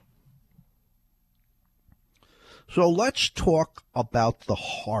for us. So let's talk about the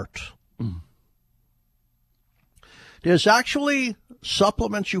heart. There's actually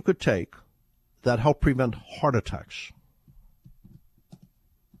supplements you could take that help prevent heart attacks.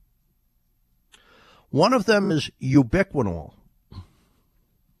 One of them is ubiquinol.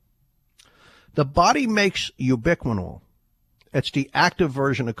 The body makes ubiquinol. It's the active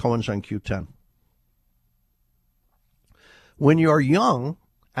version of coenzyme Q10. When you're young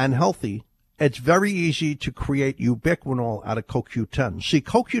and healthy, it's very easy to create ubiquinol out of CoQ10. See,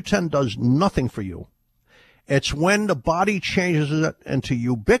 CoQ10 does nothing for you. It's when the body changes it into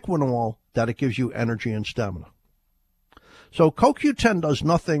ubiquinol that it gives you energy and stamina. So CoQ10 does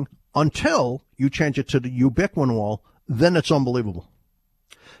nothing until you change it to the ubiquinol, then it's unbelievable.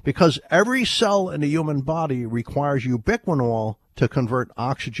 Because every cell in the human body requires ubiquinol to convert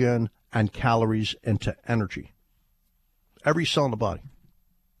oxygen and calories into energy. Every cell in the body.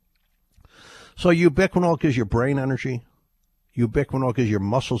 So ubiquinol gives your brain energy. Ubiquinol gives your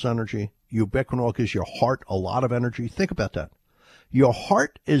muscles energy. Ubiquinol gives your heart a lot of energy. Think about that. Your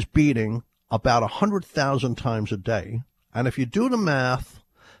heart is beating about 100,000 times a day. And if you do the math,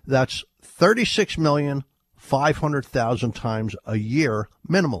 that's 36,500,000 times a year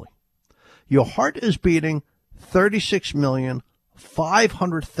minimally. Your heart is beating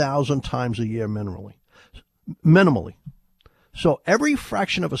 36,500,000 times a year minimally. So every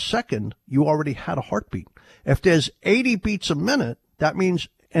fraction of a second, you already had a heartbeat. If there's 80 beats a minute, that means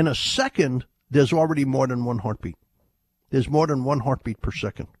in a second, there's already more than one heartbeat. There's more than one heartbeat per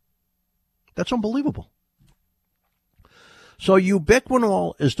second. That's unbelievable. So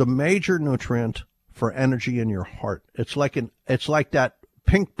ubiquinol is the major nutrient for energy in your heart. It's like that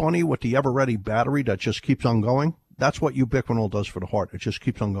pink bunny with the ever-ready battery that just keeps on going. That's what ubiquinol does for the heart. It just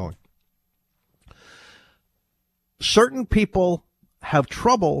keeps on going. Certain people have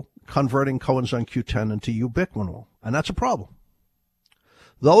trouble converting coenzyme Q10 into ubiquinol, and that's a problem.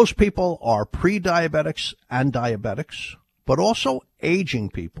 Those people are pre-diabetics and diabetics, but also aging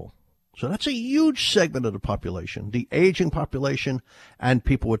people. So that's a huge segment of the population, the aging population and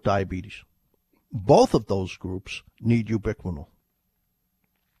people with diabetes. Both of those groups need ubiquinol.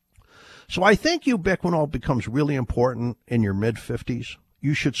 So I think ubiquinol becomes really important in your mid-50s.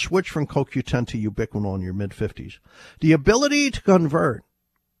 you should switch from CoQ10 to ubiquinol in your mid-50s. The ability to convert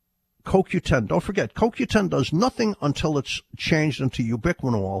CoQ10, don't forget, CoQ10 does nothing until it's changed into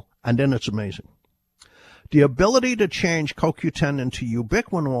ubiquinol, and then it's amazing. The ability to change CoQ10 into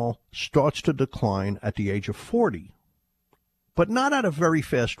ubiquinol starts to decline at the age of 40, but not at a very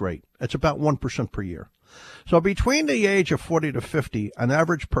fast rate. It's about 1% per year. So between the age of 40 to 50, an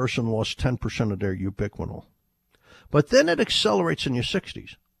average person lost 10% of their ubiquinol. But then it accelerates in your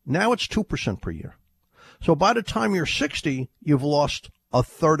 60s. Now it's 2% per year. So by the time you're 60, you've lost a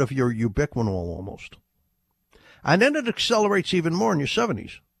third of your ubiquinol almost. And then it accelerates even more in your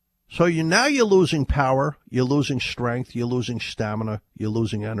 70s. So now you're losing power, you're losing strength, you're losing stamina, you're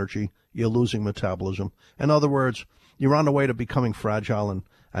losing energy, you're losing metabolism. In other words, you're on the way to becoming fragile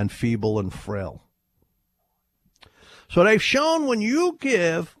and feeble and frail. So they've shown when you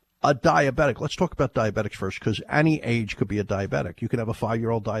give a diabetic, let's talk about diabetics first, because any age could be a diabetic. You could have a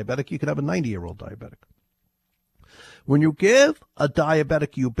 5-year-old diabetic, you could have a 90-year-old diabetic. When you give a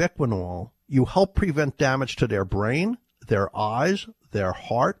diabetic ubiquinol, you help prevent damage to their brain, their eyes, their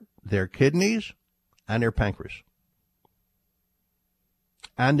heart, their kidneys, and their pancreas,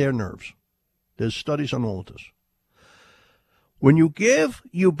 and their nerves. There's studies on all of this. When you give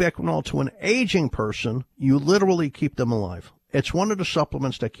ubiquinol to an aging person, you literally keep them alive. It's one of the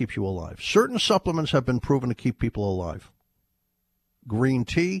supplements that keeps you alive. Certain supplements have been proven to keep people alive. Green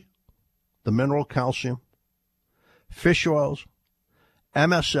tea, the mineral calcium, fish oils,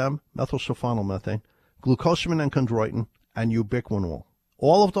 MSM, methylsulfonylmethane, glucosamine and chondroitin, and ubiquinol.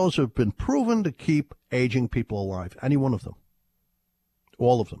 All of those have been proven to keep aging people alive. Any one of them.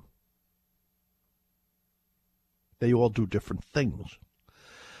 All of them. They all do different things.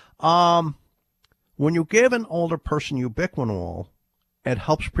 When you give an older person ubiquinol, it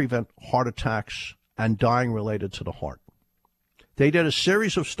helps prevent heart attacks and dying related to the heart. They did a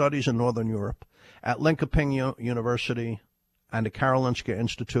series of studies in Northern Europe at Linköping University and the Karolinska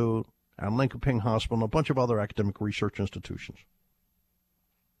Institute and Linköping Hospital and a bunch of other academic research institutions.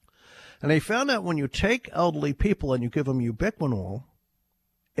 And they found that when you take elderly people and you give them ubiquinol,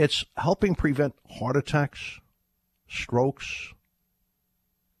 it's helping prevent heart attacks, strokes,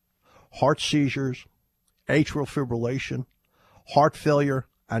 heart seizures, atrial fibrillation, heart failure,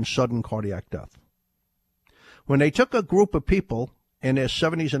 and sudden cardiac death. When they took a group of people in their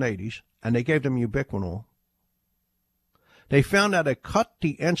 70s and 80s and they gave them ubiquinol, they found that it cut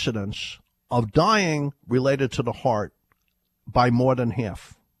the incidence of dying related to the heart by more than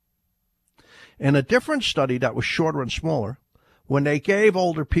half. In a different study that was shorter and smaller, when they gave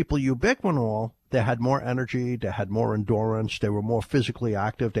older people ubiquinol, they had more energy, they had more endurance, they were more physically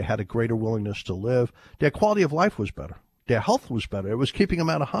active, they had a greater willingness to live. Their quality of life was better. Their health was better. It was keeping them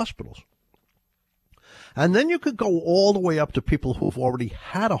out of hospitals. And then you could go all the way up to people who've already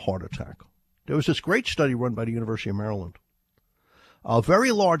had a heart attack. There was this great study run by the University of Maryland. A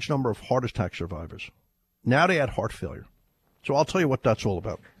very large number of heart attack survivors. Now they had heart failure. So I'll tell you what that's all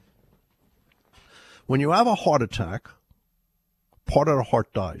about. When you have a heart attack, part of the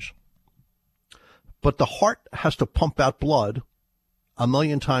heart dies. But the heart has to pump out blood 1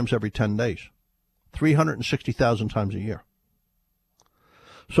 million times every 10 days, 360,000 times a year.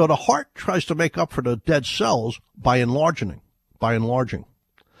 So the heart tries to make up for the dead cells by enlarging.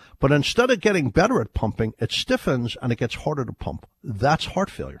 But instead of getting better at pumping, it stiffens and it gets harder to pump. That's heart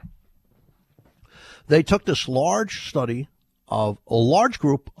failure. They took this large study of a large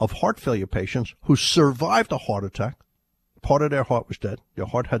group of heart failure patients who survived a heart attack. Part of their heart was dead. Their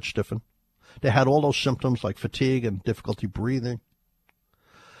heart had stiffened. They had all those symptoms like fatigue and difficulty breathing.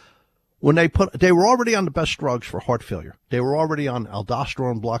 When they were already on the best drugs for heart failure. They were already on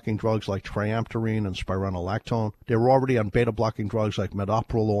aldosterone blocking drugs like triamterene and spironolactone. They were already on beta blocking drugs like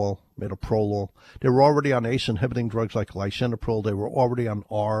metoprolol. They were already on ACE inhibiting drugs like lisinopril. They were already on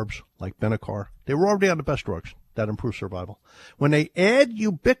ARBs like Benicar. They were already on the best drugs that improve survival. When they add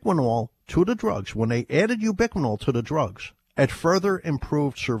ubiquinol to the drugs, it further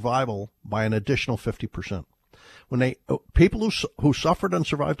improved survival by an additional 50%. When people who suffered and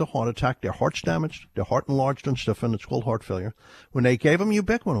survived a heart attack, their heart's damaged, their heart enlarged and stiffened, it's called heart failure. When they gave them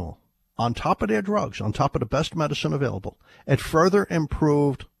ubiquinol on top of their drugs, on top of the best medicine available, it further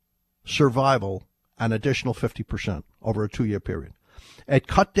improved survival an additional 50% over a 2-year period. It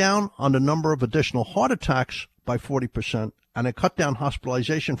cut down on the number of additional heart attacks by 40%, and it cut down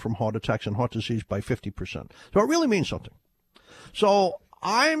hospitalization from heart attacks and heart disease by 50%. So it really means something. So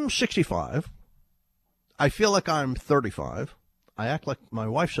I'm 65. I feel like I'm 35. I act like, my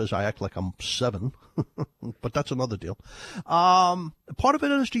wife says I act like I'm 7, but that's another deal. Part of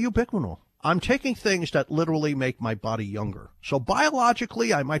it is the ubiquinol. I'm taking things that literally make my body younger. So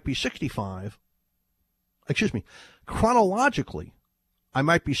biologically, I might be 65. Chronologically, I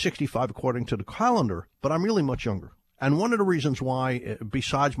might be 65 according to the calendar, but I'm really much younger. And one of the reasons why,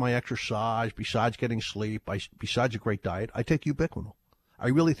 besides my exercise, besides getting sleep, besides a great diet, I take ubiquinol. I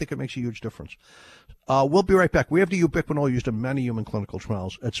really think it makes a huge difference. We'll be right back. We have the ubiquinol used in many human clinical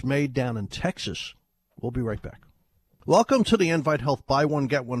trials. It's made down in Texas. We'll be right back. Welcome to the Envite Health Buy One,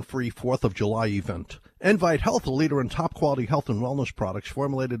 Get One Free 4th of July event. Envite Health, a leader in top-quality health and wellness products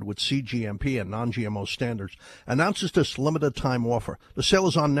formulated with CGMP and non-GMO standards, announces this limited-time offer. The sale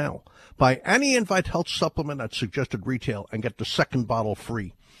is on now. Buy any Envite Health supplement at suggested retail and get the second bottle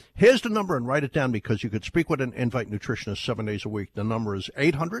free. Here's the number, and write it down because you could speak with an Envite nutritionist 7 days a week. The number is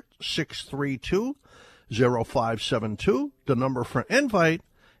 800-632-0572. The number for Envite,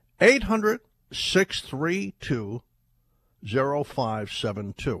 800-632-0572.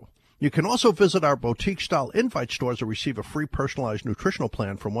 0572. You can also visit our boutique-style Invite stores or receive a free personalized nutritional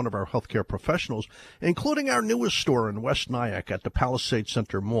plan from one of our healthcare professionals, including our newest store in West Nyack at the Palisade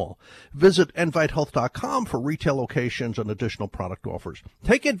Center Mall. Visit EnviteHealth.com for retail locations and additional product offers.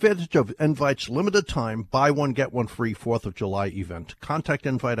 Take advantage of Invite's limited-time Buy One, Get One Free 4th of July event. Contact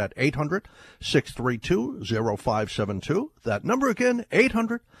Invite at 800-632-0572. That number again,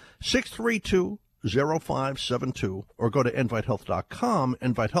 800-632-0572. 0572, or go to EnviteHealth.com.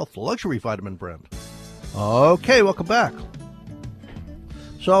 Envite Health, the luxury vitamin brand. Okay, welcome back.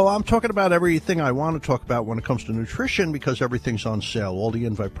 So I'm talking about everything I want to talk about when it comes to nutrition because everything's on sale. All the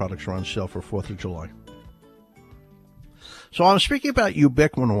Envite products are on sale for 4th of July. So I'm speaking about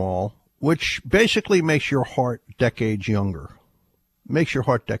ubiquinol, which basically makes your heart decades younger. Makes your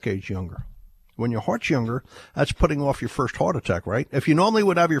heart decades younger. When your heart's younger, that's putting off your first heart attack, right? If you normally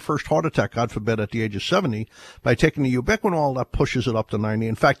would have your first heart attack, God forbid, at the age of 70, by taking the ubiquinol, that pushes it up to 90.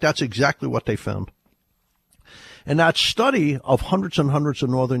 In fact, that's exactly what they found. In that study of hundreds and hundreds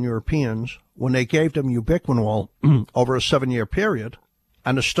of Northern Europeans, when they gave them ubiquinol over a 7-year period,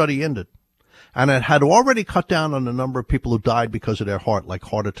 and the study ended, and it had already cut down on the number of people who died because of their heart, like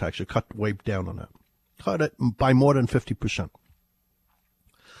heart attacks. It cut way down on that. Cut it by more than 50%.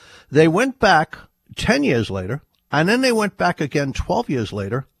 They went back 10 years later, and then they went back again 12 years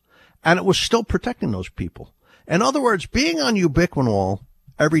later, and it was still protecting those people. In other words, being on ubiquinol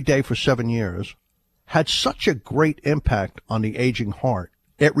every day for 7 years had such a great impact on the aging heart.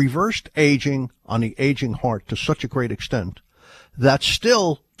 It reversed aging on the aging heart to such a great extent that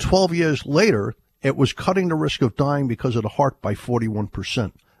still 12 years later, it was cutting the risk of dying because of the heart by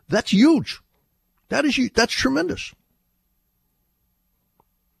 41%. That's huge. That's tremendous.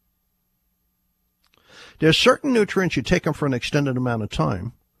 There's certain nutrients you take them for an extended amount of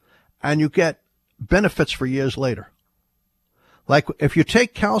time, and you get benefits for years later. Like if you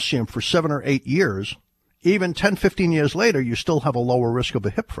take calcium for 7 or 8 years, even 10, 15 years later, you still have a lower risk of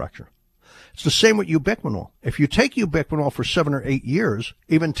a hip fracture. It's the same with ubiquinol. If you take ubiquinol for 7 or 8 years,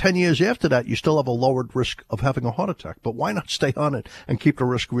 even 10 years after that, you still have a lowered risk of having a heart attack. But why not stay on it and keep the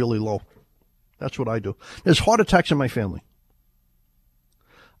risk really low? That's what I do. There's heart attacks in my family.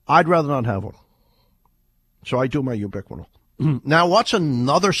 I'd rather not have one. So I do my ubiquinol. Now, what's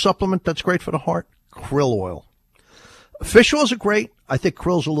another supplement that's great for the heart? Krill oil. Fish oils are great. I think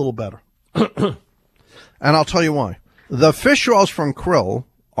krill's a little better. And I'll tell you why. The fish oils from krill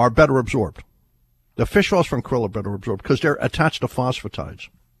are better absorbed. The fish oils from krill are better absorbed because they're attached to phosphatides.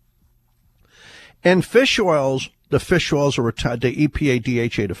 In fish oils, the fish oils are attached, the EPA,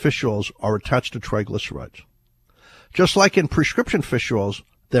 DHA, the fish oils are attached to triglycerides. Just like in prescription fish oils,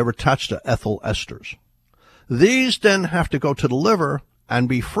 they're attached to ethyl esters. These then have to go to the liver and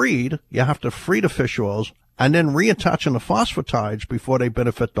be freed. You have to free the fish oils and then reattach in the phosphatides before they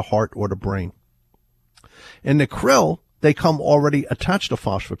benefit the heart or the brain. In the krill, they come already attached to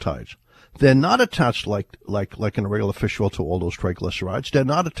phosphatides. They're not attached like in a regular fish oil to all those triglycerides. They're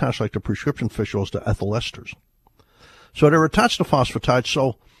not attached like the prescription fish oils to ethyl esters. So they're attached to phosphatides.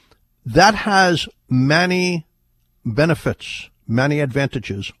 So that has many benefits, many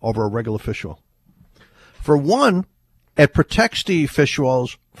advantages over a regular fish oil. For one, it protects the fish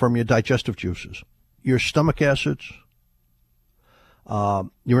oils from your digestive juices, your stomach acids,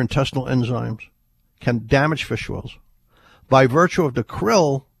 your intestinal enzymes can damage fish oils. By virtue of the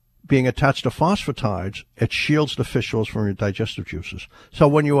krill being attached to phosphatides, it shields the fish oils from your digestive juices. So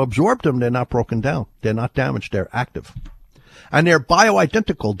when you absorb them, they're not broken down. They're not damaged. They're active. And they're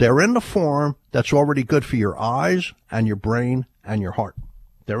bioidentical. They're in the form that's already good for your eyes and your brain and your heart.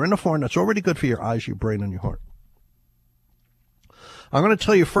 They're in a form that's already good for your eyes, your brain, and your heart. I'm going to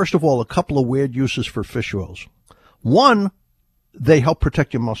tell you, first of all, a couple of weird uses for fish oils. One, they help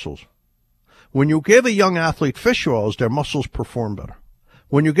protect your muscles. When you give a young athlete fish oils, their muscles perform better.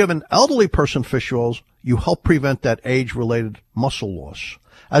 When you give an elderly person fish oils, you help prevent that age-related muscle loss.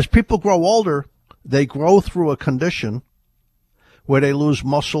 As people grow older, they grow through a condition where they lose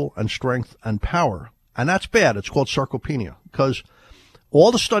muscle and strength and power. And that's bad. It's called sarcopenia, because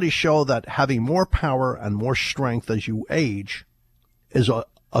all the studies show that having more power and more strength as you age is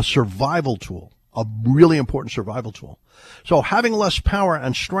a survival tool, a really important survival tool. So having less power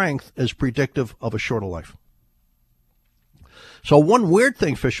and strength is predictive of a shorter life. So one weird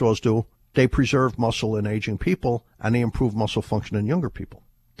thing fish oils do, they preserve muscle in aging people, and they improve muscle function in younger people.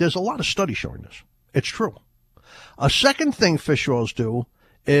 There's a lot of studies showing this. It's true. A second thing fish oils do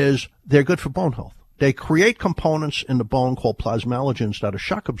is they're good for bone health. They create components in the bone called plasmalogens that are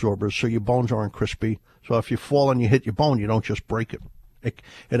shock absorbers, so your bones aren't crispy. So if you fall and you hit your bone, you don't just break it.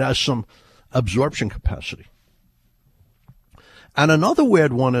 It has some absorption capacity. And another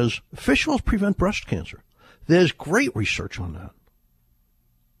weird one is fish oils prevent breast cancer. There's great research on that.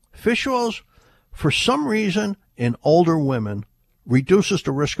 Fish oils, for some reason, in older women, reduces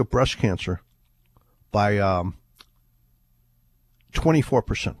the risk of breast cancer by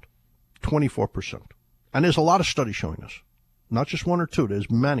 24%. 24%. And there's a lot of studies showing this. Not just one or two. There's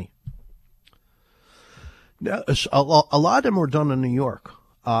many. Now, a lot of them were done in New York,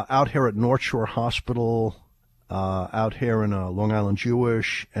 out here at North Shore Hospital, out here in Long Island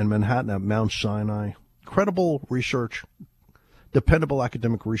Jewish, and Manhattan at Mount Sinai. Credible research, dependable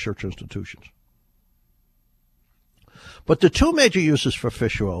academic research institutions. But the two major uses for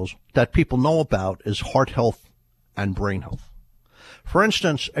fish oils that people know about is heart health and brain health. For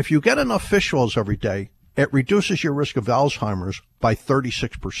instance, if you get enough fish oils every day, it reduces your risk of Alzheimer's by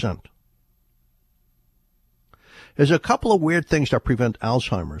 36%. There's a couple of weird things that prevent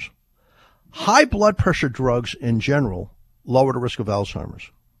Alzheimer's. High blood pressure drugs in general lower the risk of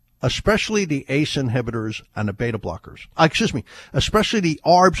Alzheimer's, especially the ACE inhibitors and the beta blockers. Especially the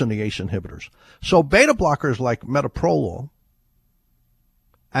ARBs and the ACE inhibitors. So beta blockers like metoprolol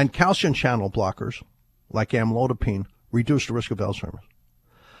and calcium channel blockers like amlodipine reduce the risk of Alzheimer's.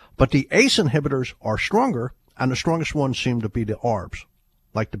 But the ACE inhibitors are stronger, and the strongest ones seem to be the ARBs,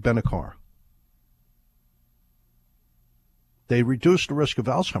 like the Benicar. They reduce the risk of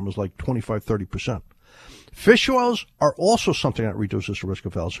Alzheimer's like 25-30%. Fish oils are also something that reduces the risk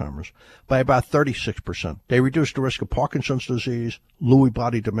of Alzheimer's by about 36%. They reduce the risk of Parkinson's disease, Lewy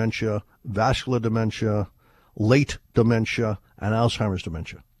body dementia, vascular dementia, late dementia, and Alzheimer's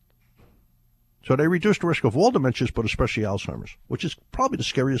dementia. So they reduce the risk of all dementias, but especially Alzheimer's, which is probably the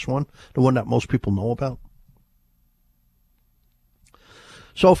scariest one, the one that most people know about.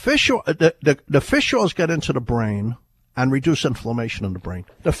 So the fish oils get into the brain and reduce inflammation in the brain.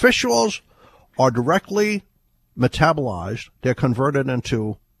 The fish oils are directly metabolized. They're converted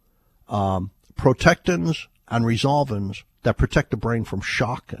into protectins and resolvins that protect the brain from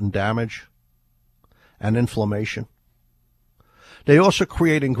shock and damage and inflammation. They also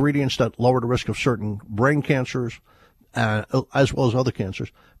create ingredients that lower the risk of certain brain cancers, as well as other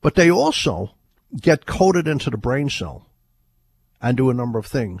cancers. But they also get coded into the brain cell and do a number of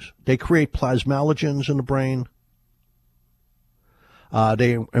things. They create plasmalogens in the brain.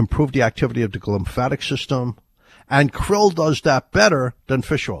 They improve the activity of the glymphatic system. And krill does that better than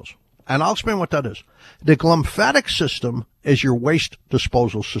fish oils. And I'll explain what that is. The glymphatic system is your waste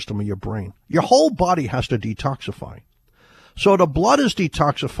disposal system of your brain. Your whole body has to detoxify. So the blood is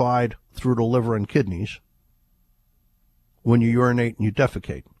detoxified through the liver and kidneys when you urinate and you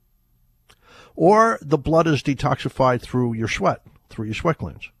defecate. Or the blood is detoxified through your sweat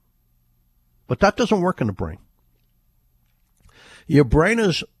glands. But that doesn't work in the brain. Your brain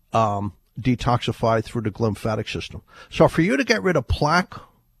is detoxified through the glymphatic system. So for you to get rid of plaque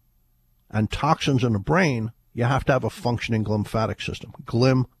and toxins in the brain, you have to have a functioning glymphatic system.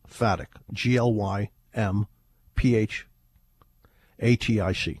 Glymphatic. Glymphatic.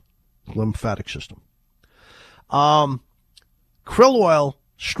 Glymphatic system. Krill oil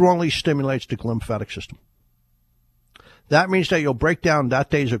strongly stimulates the glymphatic system. That means that you'll break down that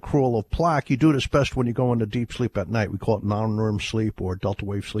day's accrual of plaque. You do this best when you go into deep sleep at night. We call it non-REM sleep or delta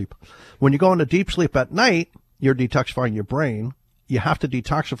wave sleep. When you go into deep sleep at night, you're detoxifying your brain. You have to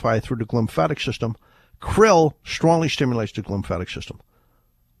detoxify through the glymphatic system. Krill strongly stimulates the glymphatic system.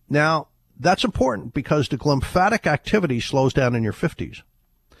 Now, that's important because the glymphatic activity slows down in your 50s.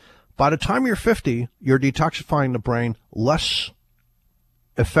 By the time you're 50, you're detoxifying the brain less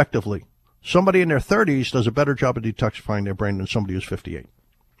effectively. Somebody in their 30s does a better job of detoxifying their brain than somebody who's 58.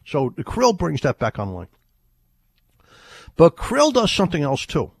 So the krill brings that back online. But krill does something else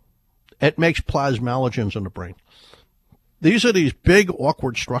too. It makes plasmalogens in the brain. These are these big,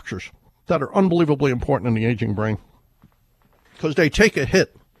 awkward structures that are unbelievably important in the aging brain because they take a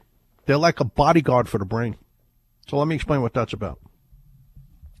hit. They're like a bodyguard for the brain. So let me explain what that's about.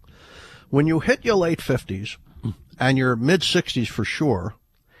 When you hit your late 50s and your mid-60s for sure,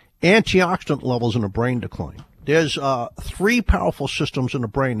 antioxidant levels in the brain decline. There's 3 powerful systems in the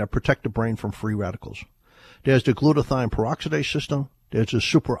brain that protect the brain from free radicals. There's the glutathione peroxidase system, there's the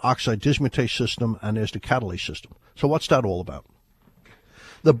superoxide dismutase system, and there's the catalase system. So what's that all about?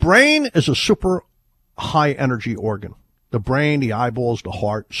 The brain is a super high energy organ. The brain, the eyeballs, the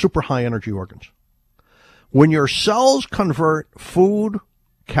heart, super high energy organs. When your cells convert food,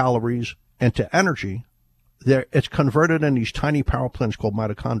 calories, into energy, it's converted in these tiny power plants called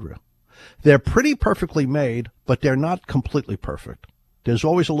mitochondria. They're pretty perfectly made, but they're not completely perfect. There's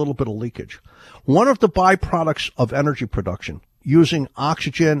always a little bit of leakage. One of the byproducts of energy production, using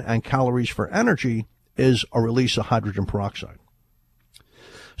oxygen and calories for energy, is a release of hydrogen peroxide.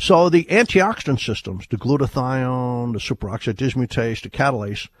 So the antioxidant systems, the glutathione, the superoxide dismutase, the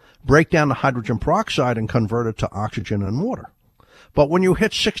catalase, break down the hydrogen peroxide and convert it to oxygen and water. But when you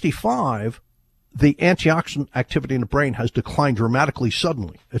hit 65, the antioxidant activity in the brain has declined dramatically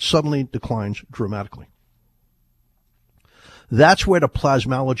suddenly. It suddenly declines dramatically. That's where the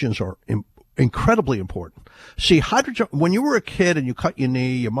plasmalogens are incredibly important. See, hydrogen, when you were a kid and you cut your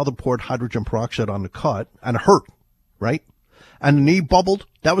knee, your mother poured hydrogen peroxide on the cut and it hurt, right? And the knee bubbled.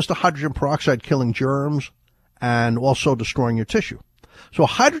 That was the hydrogen peroxide killing germs and also destroying your tissue. So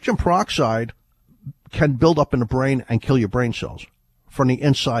hydrogen peroxide can build up in the brain and kill your brain cells from the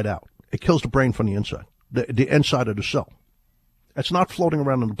inside out. It kills the brain from the inside, the inside of the cell. It's not floating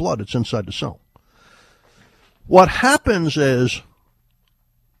around in the blood. It's inside the cell. What happens is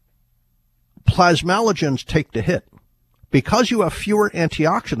plasmalogens take the hit. Because you have fewer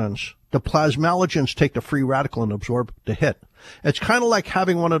antioxidants, the plasmalogens take the free radical and absorb the hit. It's kind of like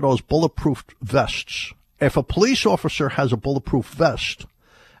having one of those bulletproof vests. If a police officer has a bulletproof vest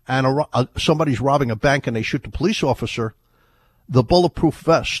and somebody's robbing a bank and they shoot the police officer, the bulletproof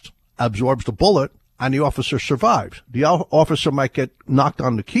vest absorbs the bullet and the officer survives. The officer might get knocked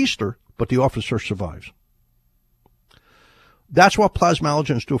on the keister, but the officer survives. That's what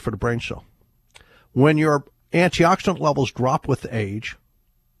plasmalogens do for the brain cell. When your antioxidant levels drop with age,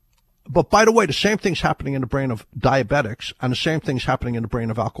 but by the way, the same thing's happening in the brain of diabetics, and the same thing's happening in the brain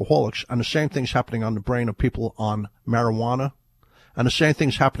of alcoholics, and the same thing's happening on the brain of people on marijuana, and the same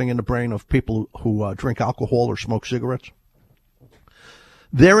thing's happening in the brain of people who drink alcohol or smoke cigarettes.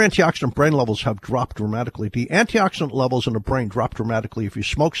 Their antioxidant brain levels have dropped dramatically. The antioxidant levels in the brain drop dramatically if you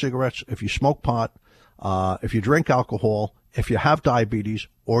smoke cigarettes, if you smoke pot, if you drink alcohol, if you have diabetes,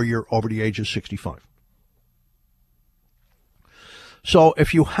 or you're over the age of 65. So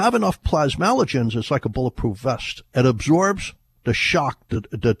if you have enough plasmalogens, it's like a bulletproof vest. It absorbs the shock,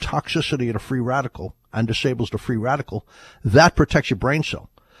 the toxicity of the free radical, and disables the free radical. That protects your brain cell.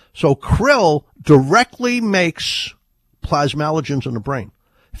 So krill directly makes plasmalogens in the brain.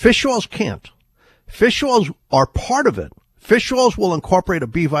 Fish oils can't. Fish oils are part of it. Fish oils will incorporate a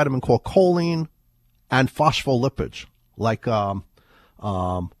B vitamin called choline and phospholipids, like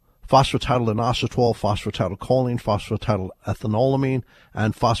phosphatidylиnositol, phosphatidylcholine, phosphatidylethanolamine,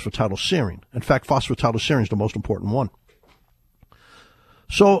 and phosphatidylserine. In fact, phosphatidylserine is the most important one.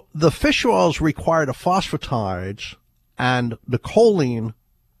 So the fish oils require the phosphatides and the choline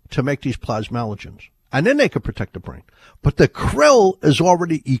to make these plasmalogens. And then they can protect the brain. But the krill is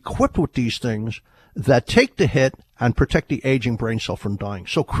already equipped with these things that take the hit and protect the aging brain cell from dying.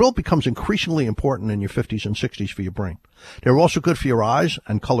 So krill becomes increasingly important in your 50s and 60s for your brain. They're also good for your eyes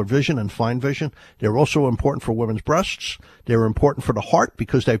and color vision and fine vision. They're also important for women's breasts. They're important for the heart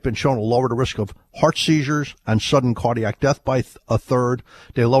because they've been shown to lower the risk of heart seizures and sudden cardiac death by a third.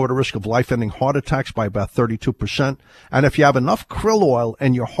 They lower the risk of life-ending heart attacks by about 32%. And if you have enough krill oil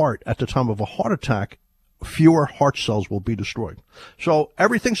in your heart at the time of a heart attack, fewer heart cells will be destroyed. So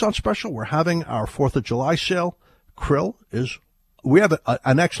everything's on special. We're having our 4th of July sale. Krill we have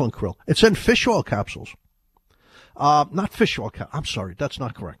an excellent krill. It's in fish oil capsules. Not fish oil I'm sorry, that's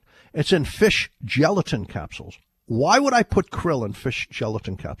not correct. It's in fish gelatin capsules. Why would I put krill in fish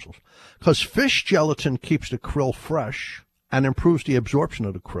gelatin capsules? Because fish gelatin keeps the krill fresh and improves the absorption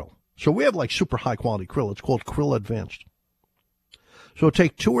of the krill. So we have like super high quality krill. It's called Krill Advanced. So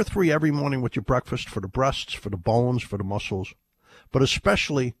take 2 or 3 every morning with your breakfast for the breasts, for the bones, for the muscles, but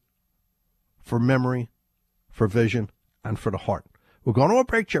especially for memory, for vision, and for the heart. We're going to a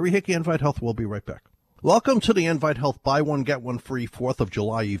break. Jerry Hickey, Invite Health. We'll be right back. Welcome to the Invite Health Buy One, Get One Free 4th of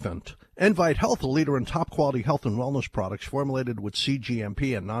July event. Invite Health, a leader in top-quality health and wellness products formulated with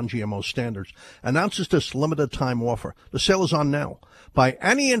CGMP and non-GMO standards, announces this limited-time offer. The sale is on now. Buy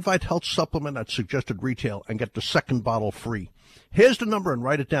any Invite Health supplement at suggested retail and get the second bottle free. Here's the number, and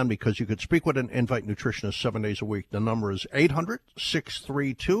write it down because you could speak with an Invite nutritionist 7 days a week. The number is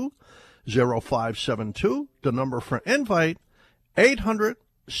 800-632-0572. The number for Invite,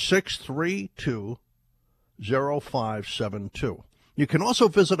 800-632-0572. You can also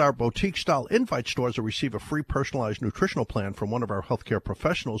visit our boutique-style Invite stores to receive a free personalized nutritional plan from one of our healthcare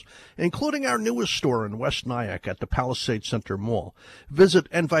professionals, including our newest store in West Nyack at the Palisade Center Mall. Visit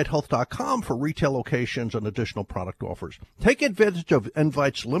InviteHealth.com for retail locations and additional product offers. Take advantage of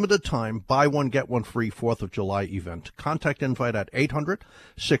Invite's limited-time buy one, get one free 4th of July event. Contact Invite at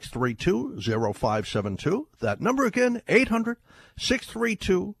 800-632-0572. That number again,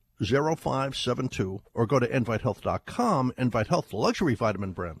 800-632-0572. 0572, or go to InviteHealth.com. Invite Health, the luxury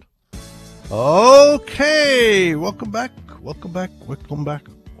vitamin brand. Okay, welcome back.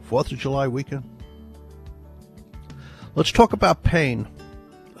 4th of July weekend. Let's talk about pain.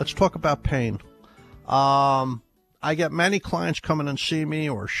 I get many clients come in and see me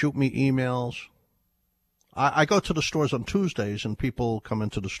or shoot me emails. I go to the stores on Tuesdays, and people come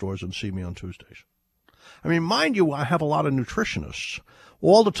into the stores and see me on Tuesdays. I mean, mind you, I have a lot of nutritionists.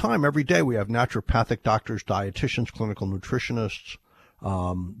 All the time, every day, we have naturopathic doctors, dietitians, clinical nutritionists,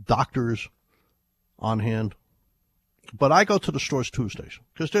 doctors on hand. But I go to the stores Tuesdays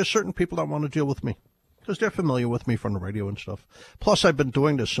because there's certain people that want to deal with me because they're familiar with me from the radio and stuff. Plus, I've been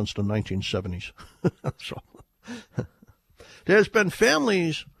doing this since the 1970s. So there's been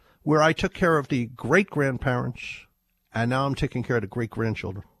families where I took care of the great-grandparents, and now I'm taking care of the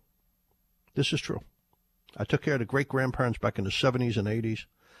great-grandchildren. This is true. I took care of the great-grandparents back in the 70s and 80s.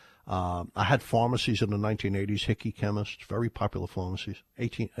 I had pharmacies in the 1980s, Hickey Chemists, very popular pharmacies,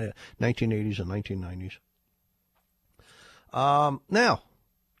 1980s and 1990s. Now,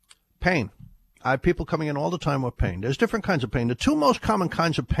 pain. I have people coming in all the time with pain. There's different kinds of pain. The two most common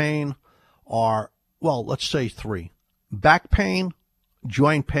kinds of pain are, well, let's say three. Back pain,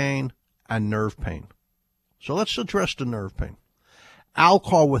 joint pain, and nerve pain. So let's address the nerve pain.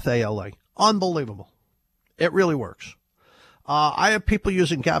 Alcor with ALA. Unbelievable. It really works. I have people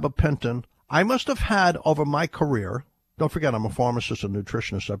using gabapentin. I must have had over my career, don't forget I'm a pharmacist and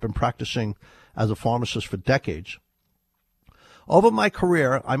nutritionist. I've been practicing as a pharmacist for decades. Over my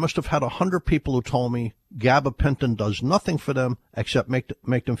career, I must have had 100 people who told me gabapentin does nothing for them except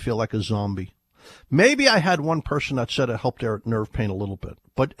make them feel like a zombie. Maybe I had one person that said it helped their nerve pain a little bit.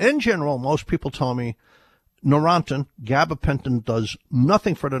 But in general, most people tell me Neurontin, gabapentin does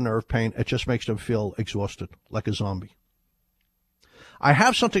nothing for the nerve pain. It just makes them feel exhausted, like a zombie. I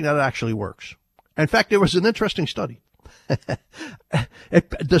have something that actually works. In fact, there was an interesting study.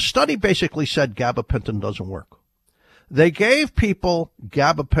 The study basically said gabapentin doesn't work. They gave people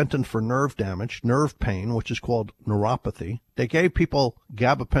gabapentin for nerve damage, nerve pain, which is called neuropathy. They gave people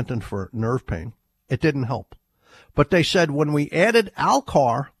gabapentin for nerve pain. It didn't help. But they said when we added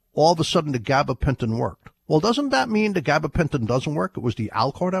Alcor, all of a sudden the gabapentin worked. Well, doesn't that mean the gabapentin doesn't work? It was the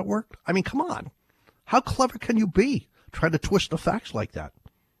Alcor that worked? I mean, come on. How clever can you be? Try to twist the facts like that.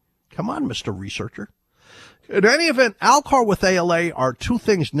 Come on, Mr. Researcher. In any event, Alcor with ALA are two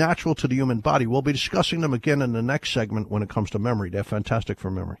things natural to the human body. We'll be discussing them again in the next segment when it comes to memory. They're fantastic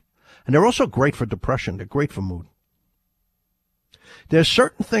for memory. And they're also great for depression. They're great for mood. There's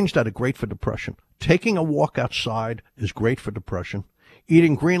certain things that are great for depression. Taking a walk outside is great for depression.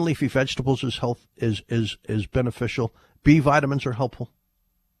 Eating green leafy vegetables is beneficial. B vitamins are helpful.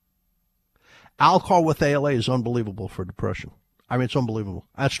 Alcor with ALA is unbelievable for depression. I mean, it's unbelievable.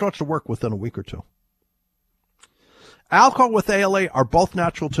 And it starts to work within a week or two. Alcor with ALA are both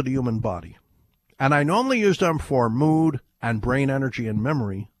natural to the human body. And I normally use them for mood and brain energy and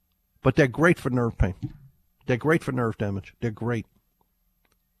memory, but they're great for nerve pain. They're great for nerve damage. They're great.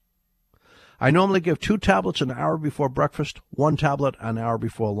 I normally give 2 tablets an hour before breakfast, 1 tablet an hour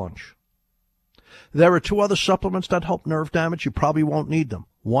before lunch. There are 2 other supplements that help nerve damage. You probably won't need them.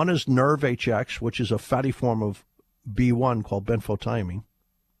 One is Nerve HX, which is a fatty form of B1 called benfotiamine.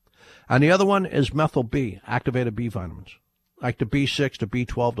 And the other one is Methyl B, activated B vitamins. Like the B6, the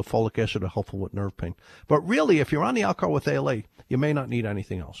B12, the folic acid are helpful with nerve pain. But really, if you're on the Alcor with ALA, you may not need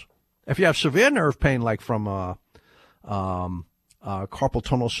anything else. If you have severe nerve pain, like from carpal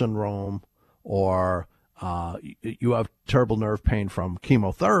tunnel syndrome, or you have terrible nerve pain from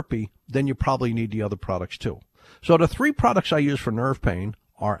chemotherapy, then you probably need the other products too. So the 3 products I use for nerve pain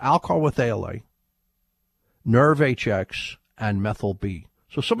are Alcor with ALA, Nerve HX, and Methyl B.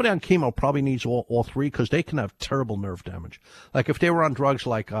 So somebody on chemo probably needs all 3 because they can have terrible nerve damage. Like if they were on drugs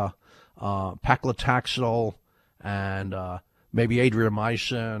like paclitaxel, and maybe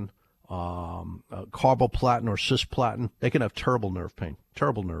adriamycin, carboplatin or cisplatin, they can have terrible nerve pain,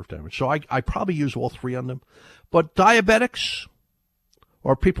 terrible nerve damage. So I probably use all three on them. But diabetics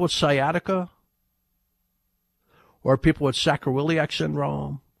or people with sciatica or people with sacroiliac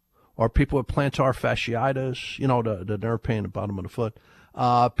syndrome or people with plantar fasciitis, the nerve pain at the bottom of the foot,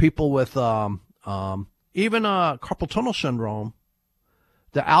 people with even carpal tunnel syndrome,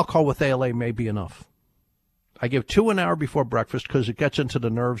 the alcohol with ALA may be enough. I give 2 an hour before breakfast because it gets into the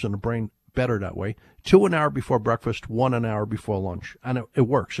nerves and the brain better that way. 2 an hour before breakfast, 1 an hour before lunch. And it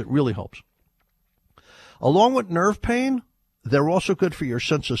works. It really helps. Along with nerve pain, they're also good for your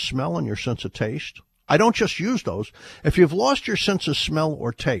sense of smell and your sense of taste. I don't just use those. If you've lost your sense of smell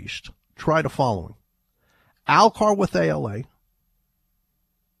or taste, try the following. Alcar with ALA,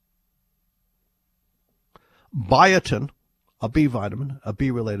 biotin, a B vitamin, a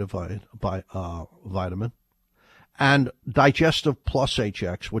B-related vitamin, and Digestive Plus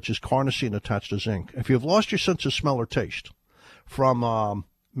HX, which is carnosine attached to zinc. If you've lost your sense of smell or taste from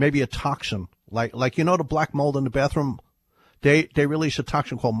maybe a toxin, like the black mold in the bathroom, they release a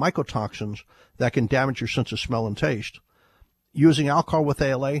toxin called mycotoxins that can damage your sense of smell and taste. Using Alcar with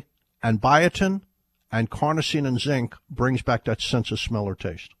ALA and biotin and carnosine and zinc brings back that sense of smell or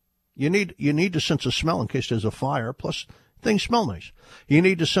taste. You need the sense of smell in case there's a fire, plus things smell nice. You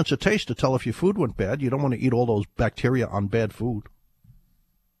need the sense of taste to tell if your food went bad. You don't want to eat all those bacteria on bad food.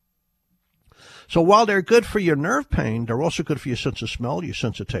 So while they're good for your nerve pain, they're also good for your sense of smell, your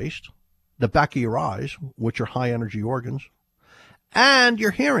sense of taste, the back of your eyes, which are high energy organs, and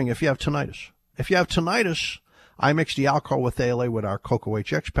your hearing if you have tinnitus. If you have tinnitus, I mix the Alcar with ALA with our Cocoa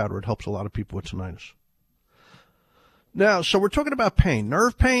HX powder. It helps a lot of people with tinnitus. Now, so we're talking about pain.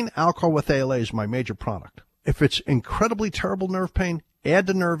 Nerve pain, Alcar with ALA is my major product. If it's incredibly terrible nerve pain, add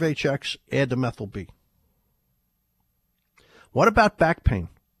the Nerve HX, add the Methyl B. What about back pain?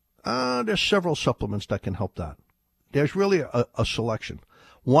 There's several supplements that can help that. There's really a selection.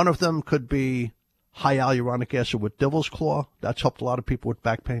 One of them could be high hyaluronic acid with devil's claw. That's helped a lot of people with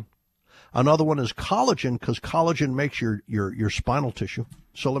back pain. Another one is collagen, because collagen makes your spinal tissue.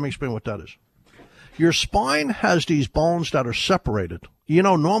 So let me explain what that is. Your spine has these bones that are separated.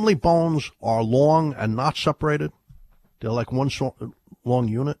 Normally bones are long and not separated. They're like one long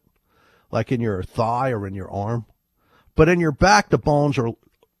unit, like in your thigh or in your arm. But in your back, the bones are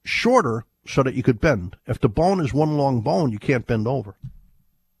shorter so that you could bend. If the bone is one long bone, you can't bend over.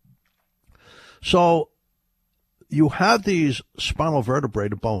 So you have these spinal vertebrae,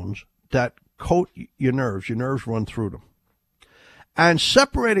 the bones, that coat your nerves. Your nerves run through them. And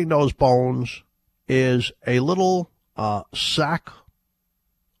separating those bones is a little sac,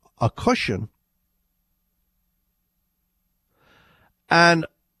 a cushion, and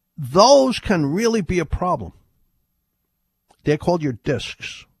those can really be a problem. They're called your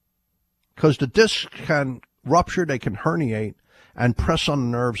discs, because the discs can rupture, they can herniate, and press on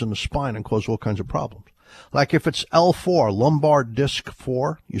the nerves in the spine and cause all kinds of problems. Like if it's L4, lumbar disc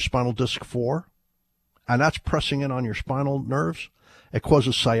 4, your spinal disc 4, and that's pressing in on your spinal nerves, it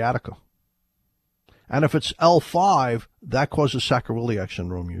causes sciatica. And if it's L5, that causes sacroiliac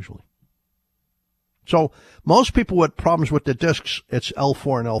syndrome usually. So most people with problems with the discs, it's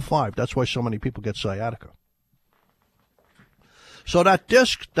L4 and L5. That's why so many people get sciatica. So that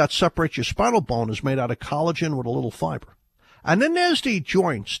disc that separates your spinal bone is made out of collagen with a little fiber. And then there's the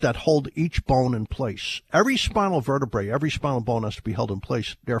joints that hold each bone in place. Every spinal vertebrae, every spinal bone has to be held in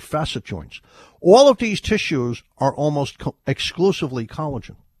place. They're facet joints. All of these tissues are almost exclusively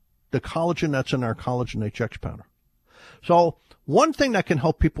collagen. The collagen that's in our Collagen HX powder. So one thing that can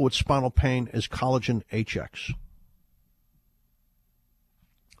help people with spinal pain is Collagen HX.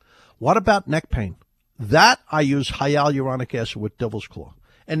 What about neck pain? That I use hyaluronic acid with devil's claw.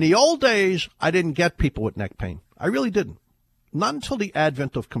 In the old days, I didn't get people with neck pain. I really didn't. Not until the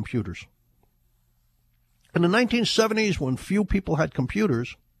advent of computers. In the 1970s, when few people had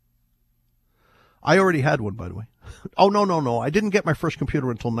computers, I already had one, by the way. Oh, no. I didn't get my first computer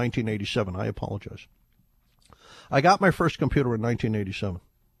until 1987. I apologize. I got my first computer in 1987.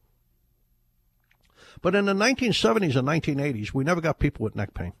 But in the 1970s and 1980s, we never got people with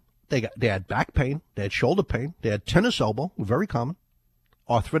neck pain. They had back pain. They had shoulder pain. They had tennis elbow, very common.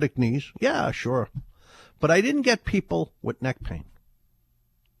 Arthritic knees. Yeah, sure. But I didn't get people with neck pain.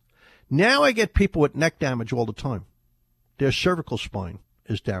 Now I get people with neck damage all the time. Their cervical spine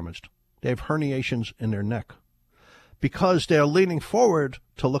is damaged. They have herniations in their neck because they're leaning forward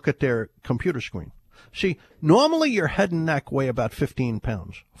to look at their computer screen. See, normally your head and neck weigh about 15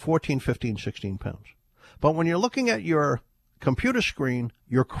 pounds, 14, 15, 16 pounds. But when you're looking at your computer screen,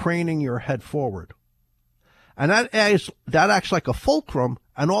 you're craning your head forward. And that acts like a fulcrum,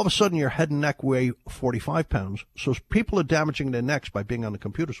 and all of a sudden your head and neck weigh 45 pounds. So people are damaging their necks by being on the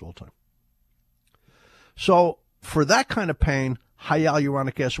computers all the time. So for that kind of pain, high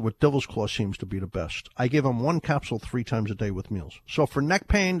hyaluronic acid with devil's claw seems to be the best. I give them 1 capsule 3 times a day with meals. So for neck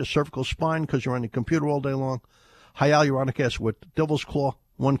pain, the cervical spine, because you're on the computer all day long, high hyaluronic acid with devil's claw,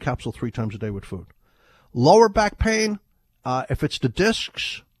 1 capsule 3 times a day with food. Lower back pain, if it's the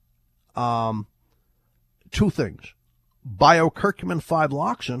discs, 2 things. Biocurcumin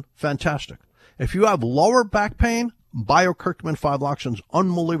 5-loxin, fantastic. If you have lower back pain, Biocurcumin 5-loxin is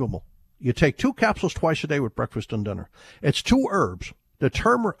unbelievable. You take 2 capsules twice a day with breakfast and dinner. It's 2 herbs, the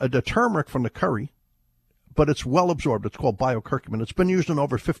turmeric from the curry, but it's well absorbed. It's called Biocurcumin. It's been used in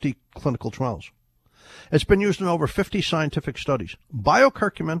over 50 clinical trials. It's been used in over 50 scientific studies.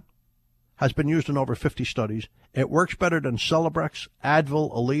 Biocurcumin has been used in over 50 studies. It works better than Celebrex,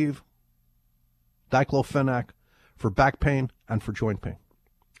 Advil, Aleve, Diclofenac for back pain and for joint pain.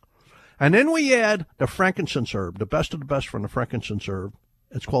 And then we add the frankincense herb, the best of the best from the frankincense herb.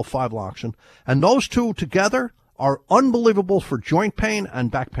 It's called 5-loxin. And those 2 together are unbelievable for joint pain and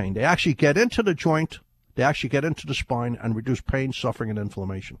back pain. They actually get into the joint, they actually get into the spine and reduce pain, suffering, and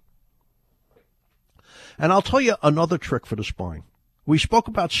inflammation. And I'll tell you another trick for the spine. We spoke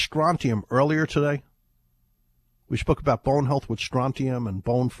about strontium earlier today. We spoke about bone health with strontium and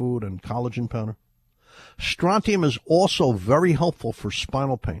bone food and collagen powder. Strontium is also very helpful for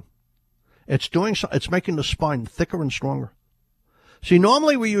spinal pain. It's making the spine thicker and stronger. See,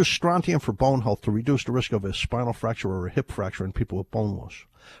 normally we use strontium for bone health to reduce the risk of a spinal fracture or a hip fracture in people with bone loss.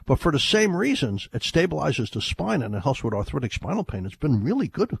 But for the same reasons, it stabilizes the spine and it helps with arthritic spinal pain. It's been really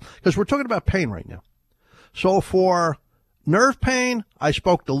good because we're talking about pain right now. So for nerve pain, I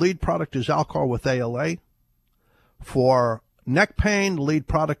spoke the lead product is Alcor with ALA. For neck pain, the lead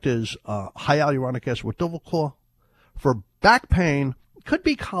product is high hyaluronic acid with double claw. For back pain, it could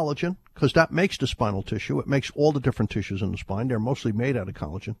be collagen because that makes the spinal tissue. It makes all the different tissues in the spine. They're mostly made out of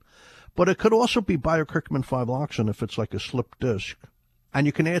collagen. But it could also be Biocurcumin 5-loxin if it's like a slipped disc. And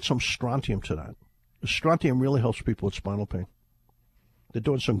you can add some strontium to that. The strontium really helps people with spinal pain. They're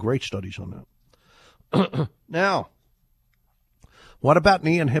doing some great studies on that. Now, what about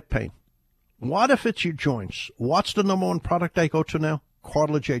knee and hip pain? What if it's your joints? What's the number 1 product I go to now?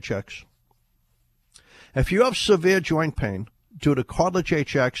 Cartilage HX. If you have severe joint pain due to Cartilage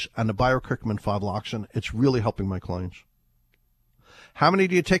HX and the Biocurcumin 5-loxin, it's really helping my clients. How many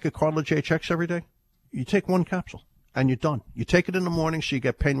do you take of Cartilage HX every day? You take 1 capsule, and you're done. You take it in the morning so you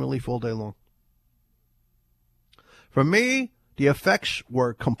get pain relief all day long. For me, the effects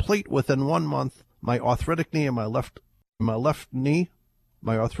were complete within 1 month. My arthritic knee in my left knee,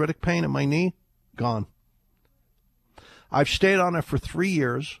 my arthritic pain in my knee, gone. I've stayed on it for 3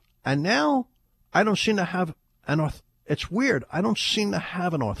 years, and now I don't seem to have it's weird. I don't seem to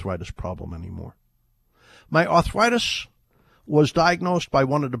have an arthritis problem anymore. My arthritis was diagnosed by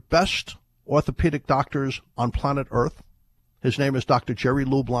one of the best orthopedic doctors on planet Earth. His name is Dr. Jerry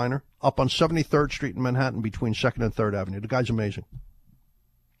Lubliner, up on 73rd Street in Manhattan between 2nd and 3rd Avenue. The guy's amazing.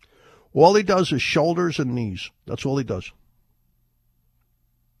 All he does is shoulders and knees. That's all he does.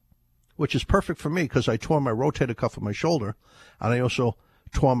 Which is perfect for me because I tore my rotator cuff of my shoulder, and I also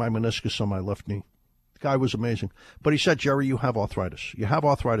tore my meniscus on my left knee. The guy was amazing. But he said, Jerry, you have arthritis. You have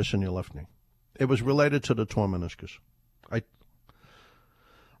arthritis in your left knee. It was related to the torn meniscus.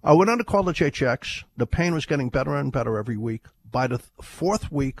 I went on to Cartilage HX. The pain was getting better and better every week. By the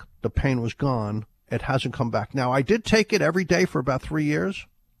 4th week, the pain was gone. It hasn't come back. Now, I did take it every day for about 3 years.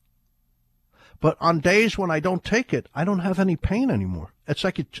 But on days when I don't take it, I don't have any pain anymore. It's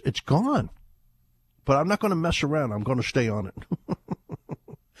like it's gone. But I'm not going to mess around. I'm going to stay on it.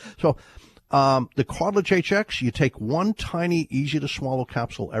 So the Cartilage HX, you take 1 tiny, easy-to-swallow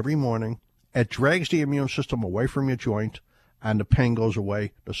capsule every morning. It drags the immune system away from your joint, and the pain goes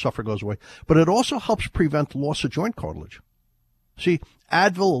away, the suffer goes away. But it also helps prevent loss of joint cartilage. See,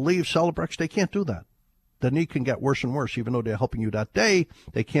 Advil, Aleve, Celebrex, they can't do that. The knee can get worse and worse. Even though they're helping you that day,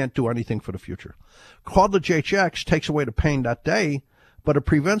 they can't do anything for the future. Cartilage HX takes away the pain that day, but it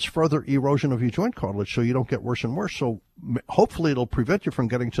prevents further erosion of your joint cartilage so you don't get worse and worse. So hopefully it'll prevent you from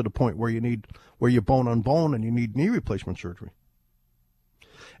getting to the point where you're bone on bone and you need knee replacement surgery.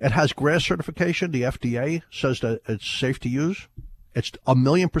 It has GRAS certification. The FDA says that it's safe to use. It's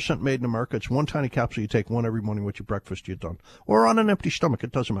 1,000,000% made in America. It's 1 tiny capsule. You take 1 every morning with your breakfast. You're done. Or on an empty stomach.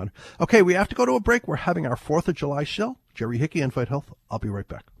 It doesn't matter. Okay, we have to go to a break. We're having our 4th of July sale. Jerry Hickey, Invite Health. I'll be right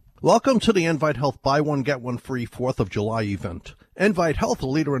back. Welcome to the Invite Health Buy One, Get One Free 4th of July event. Invite Health, a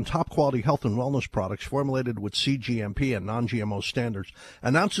leader in top-quality health and wellness products formulated with CGMP and non-GMO standards,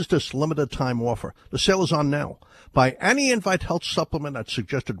 announces this limited-time offer. The sale is on now. Buy any Invite Health supplement at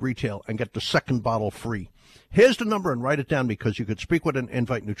suggested retail and get the second bottle free. Here's the number, and write it down because you could speak with an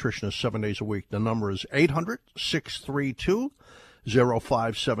Invite nutritionist 7 days a week. The number is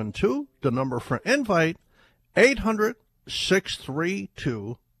 800-632-0572. The number for Invite,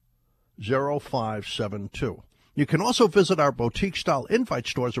 800-632-0572. You can also visit our boutique-style Invite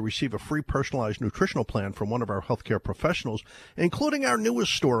stores to receive a free personalized nutritional plan from one of our healthcare professionals, including our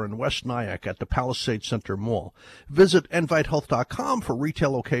newest store in West Nyack at the Palisade Center Mall. Visit InviteHealth.com for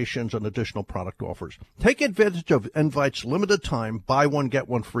retail locations and additional product offers. Take advantage of Invite's limited-time buy one, get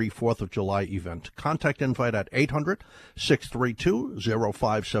one free 4th of July event. Contact Invite at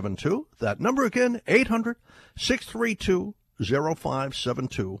 800-632-0572. That number again, 800-632-0572.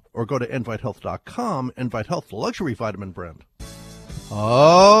 0572, or go to InviteHealth.com. Invite Health, the luxury vitamin brand.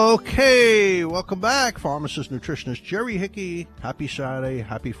 Okay, welcome back, pharmacist, nutritionist Jerry Hickey. Happy Saturday,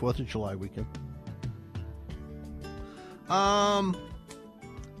 happy 4th of July weekend.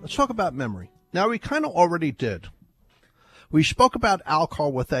 Let's talk about memory. Now, we kind of already did. We spoke about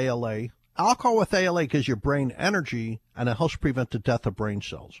alcohol with ALA. Alcohol with ALA gives your brain energy, and it helps prevent the death of brain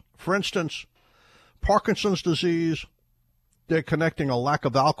cells. For instance, Parkinson's disease, they're connecting a lack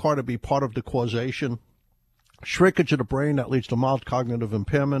of alcohol to be part of the causation. Shrinkage of the brain that leads to mild cognitive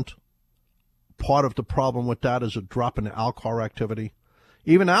impairment. Part of the problem with that is a drop in the alcohol activity.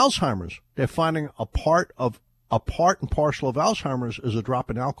 Even Alzheimer's, they're finding a part and parcel of Alzheimer's is a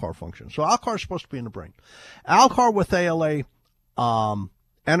drop in alcohol function. So alcohol is supposed to be in the brain. Alcohol with ALA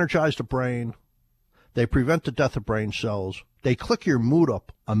energize the brain. They prevent the death of brain cells. They click your mood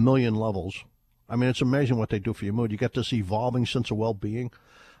up 1 million levels. I mean, it's amazing what they do for your mood. You get this evolving sense of well-being.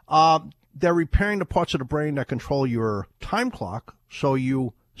 They're repairing the parts of the brain that control your time clock, so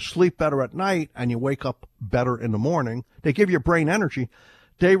you sleep better at night and you wake up better in the morning. They give your brain energy.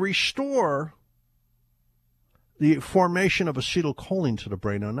 They restore the formation of acetylcholine to the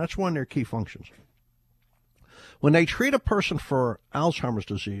brain, and that's one of their key functions. When they treat a person for Alzheimer's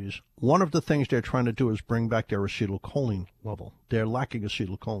disease, one of the things they're trying to do is bring back their acetylcholine level. They're lacking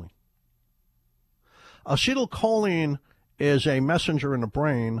acetylcholine. Acetylcholine is a messenger in the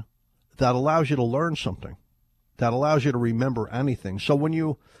brain that allows you to learn something, that allows you to remember anything. So when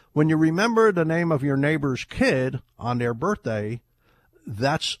you remember the name of your neighbor's kid on their birthday,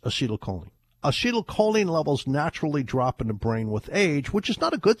 that's acetylcholine. Acetylcholine levels naturally drop in the brain with age, which is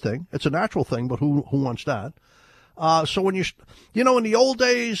not a good thing. It's a natural thing, but who wants that? So when in the old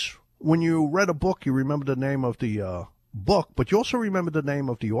days, when you read a book, you remember the name of the book, but you also remember the name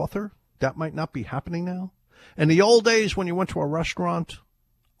of the author. That might not be happening now. In the old days, when you went to a restaurant,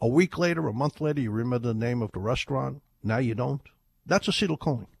 a week later, a month later, you remember the name of the restaurant. Now you don't. That's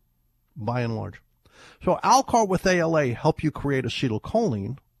acetylcholine, by and large. So alcohol with ALA help you create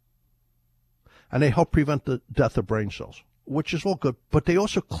acetylcholine, and they help prevent the death of brain cells, which is all good, but they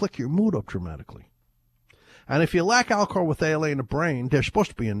also click your mood up dramatically. And if you lack alcohol with ALA in the brain, they're supposed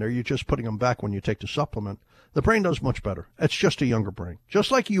to be in there. You're just putting them back when you take the supplement. The brain does much better. It's just a younger brain.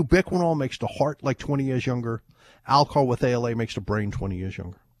 Just like ubiquinol makes the heart like 20 years younger, alcohol with ALA makes the brain 20 years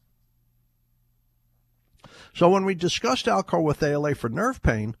younger. So when we discussed alcohol with ALA for nerve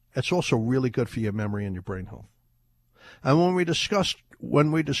pain, it's also really good for your memory and your brain health. And when we discussed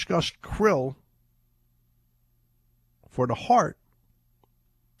krill for the heart,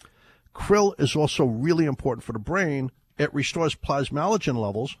 krill is also really important for the brain. It restores plasmalogen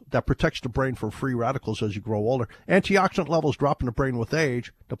levels that protects the brain from free radicals as you grow older. Antioxidant levels drop in the brain with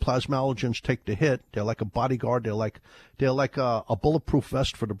age. The plasmalogens take the hit. They're like a bodyguard. They're like a bulletproof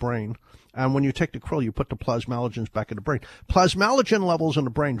vest for the brain. And when you take the krill, you put the plasmalogens back in the brain. Plasmalogen levels in the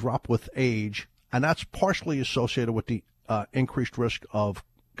brain drop with age, and that's partially associated with the increased risk of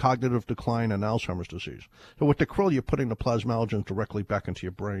cognitive decline and Alzheimer's disease. So with the krill, you're putting the plasmalogens directly back into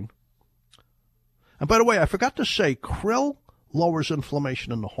your brain. And by the way, I forgot to say, krill lowers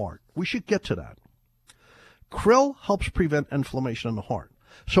inflammation in the heart. We should get to that. Krill helps prevent inflammation in the heart.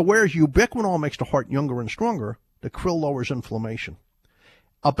 So whereas ubiquinol makes the heart younger and stronger, the krill lowers inflammation.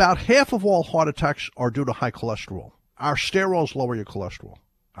 About half of all heart attacks are due to high cholesterol. Our sterols lower your cholesterol.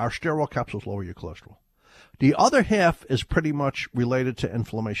 Our steroid capsules lower your cholesterol. The other half is pretty much related to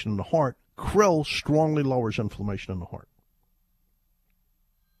inflammation in the heart. Krill strongly lowers inflammation in the heart.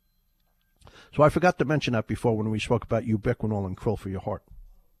 So I forgot to mention that before when we spoke about ubiquinol and krill for your heart.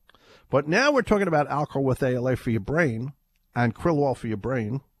 But now we're talking about alcohol with ALA for your brain and krill oil for your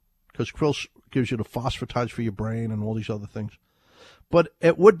brain, because krill gives you the phosphatides for your brain and all these other things. But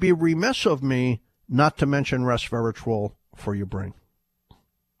it would be remiss of me not to mention resveratrol for your brain.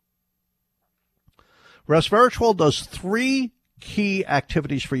 Resveratrol does 3 key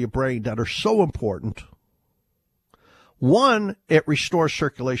activities for your brain that are so important. One, it restores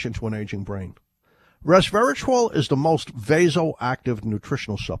circulation to an aging brain. Resveratrol is the most vasoactive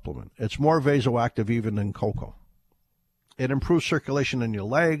nutritional supplement. It's more vasoactive even than cocoa. It improves circulation in your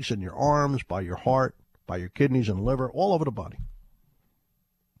legs, in your arms, by your heart, by your kidneys and liver, all over the body,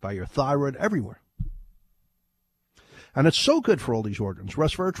 by your thyroid, everywhere. And it's so good for all these organs.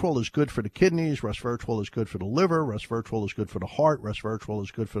 Resveratrol is good for the kidneys. Resveratrol is good for the liver. Resveratrol is good for the heart. Resveratrol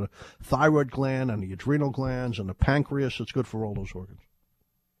is good for the thyroid gland and the adrenal glands and the pancreas. It's good for all those organs.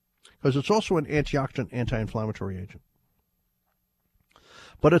 Because it's also an antioxidant, anti-inflammatory agent.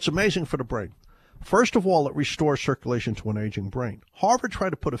 But it's amazing for the brain. First of all, it restores circulation to an aging brain. Harvard tried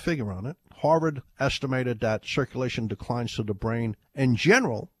to put a figure on it. Harvard estimated that circulation declines to the brain in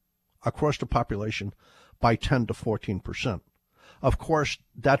general across the population by 10 to 14%. Of course,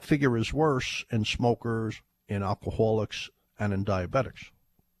 that figure is worse in smokers, in alcoholics, and in diabetics.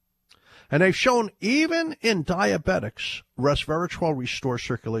 And they've shown even in diabetics, resveratrol restores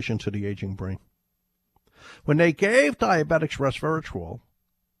circulation to the aging brain. When they gave diabetics resveratrol,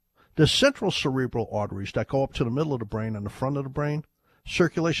 the central cerebral arteries that go up to the middle of the brain and the front of the brain,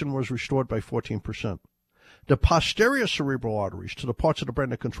 circulation was restored by 14%. The posterior cerebral arteries to the parts of the brain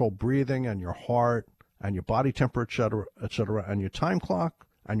that control breathing and your heart and your body temperature, etc., and your time clock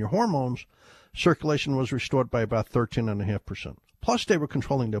and your hormones, circulation was restored by about 13.5%. Plus, they were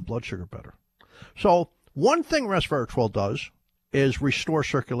controlling their blood sugar better. So one thing resveratrol does is restore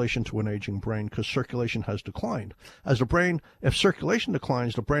circulation to an aging brain because circulation has declined. As the brain, if circulation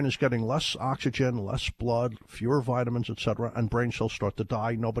declines, the brain is getting less oxygen, less blood, fewer vitamins, etc., and brain cells start to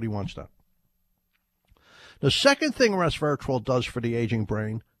die. Nobody wants that. The second thing resveratrol does for the aging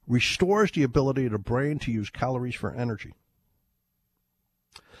brain, restores the ability of the brain to use calories for energy.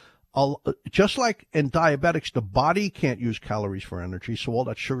 Just like in diabetics, the body can't use calories for energy, so all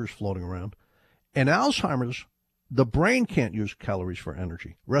that sugar is floating around. In Alzheimer's, the brain can't use calories for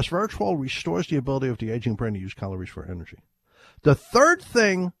energy. Resveratrol restores the ability of the aging brain to use calories for energy. The third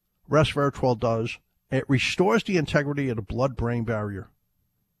thing resveratrol does, it restores the integrity of the blood-brain barrier.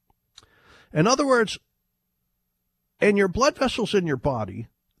 In other words, in your blood vessels in your body,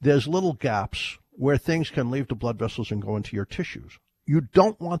 there's little gaps where things can leave the blood vessels and go into your tissues. You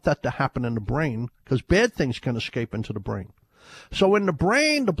don't want that to happen in the brain because bad things can escape into the brain. So in the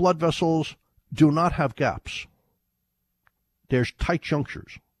brain, the blood vessels do not have gaps. There's tight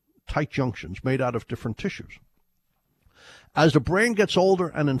junctions made out of different tissues. As the brain gets older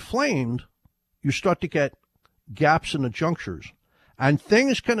and inflamed, you start to get gaps in the junctures, and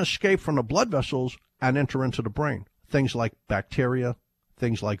things can escape from the blood vessels and enter into the brain. Things like bacteria,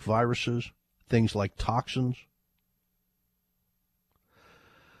 things like viruses, things like toxins.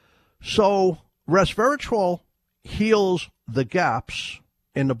 So resveratrol heals the gaps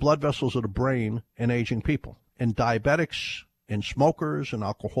in the blood vessels of the brain in aging people, in diabetics, in smokers, in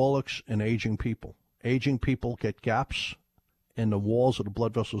alcoholics, in aging people. Aging people get gaps in the walls of the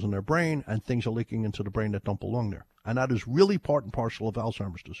blood vessels in their brain, and things are leaking into the brain that don't belong there. And that is really part and parcel of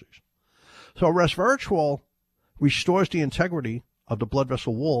Alzheimer's disease. So resveratrol restores the integrity of the blood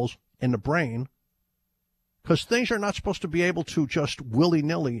vessel walls in the brain because things are not supposed to be able to just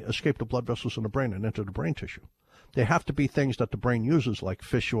willy-nilly escape the blood vessels in the brain and enter the brain tissue. They have to be things that the brain uses, like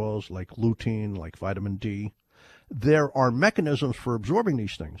fish oils, like lutein, like vitamin D. There are mechanisms for absorbing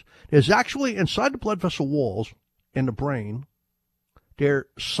these things. There's actually, inside the blood vessel walls in the brain, they're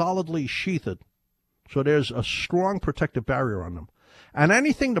solidly sheathed. So there's a strong protective barrier on them. And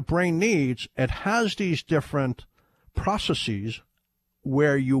anything the brain needs, it has these different processes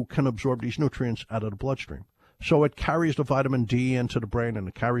where you can absorb these nutrients out of the bloodstream. So it carries the vitamin D into the brain, and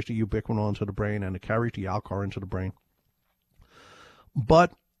it carries the ubiquinol into the brain, and it carries the Alcar into the brain.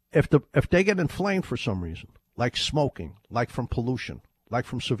 But if they get inflamed for some reason, like smoking, like from pollution, like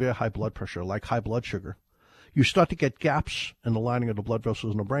from severe high blood pressure, like high blood sugar, you start to get gaps in the lining of the blood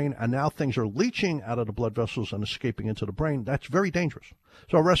vessels in the brain, and now things are leaching out of the blood vessels and escaping into the brain. That's very dangerous.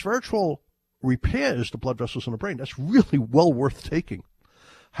 So resveratrol repairs the blood vessels in the brain. That's really well worth taking.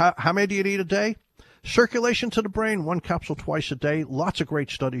 How many do you need a day? Circulation to the brain, 1 capsule twice a day. Lots of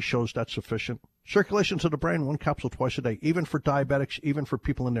great studies shows that's sufficient. Circulation to the brain, 1 capsule twice a day. Even for diabetics, even for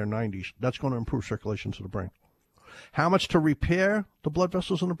people in their 90s, that's going to improve circulation to the brain. How much to repair the blood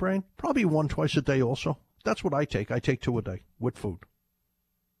vessels in the brain? Probably 1 twice a day also. That's what I take. I take 2 a day with food.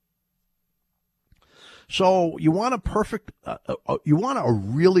 So you want a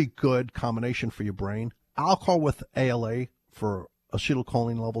really good combination for your brain. Alcohol with ALA for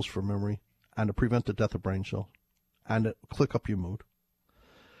acetylcholine levels for memory and to prevent the death of brain cells. and it'll click up your mood.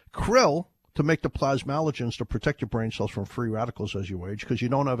 Krill, to make the plasmalogens to protect your brain cells from free radicals as you age, because you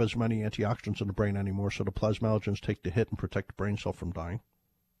don't have as many antioxidants in the brain anymore, so the plasmalogens take the hit and protect the brain cell from dying.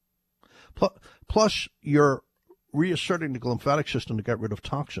 Plus, you're reasserting the lymphatic system to get rid of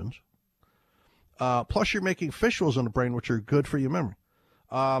toxins. Plus, you're making fish oils in the brain, which are good for your memory.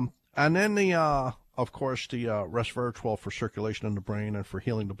 And then of course, the resveratrol for circulation in the brain and for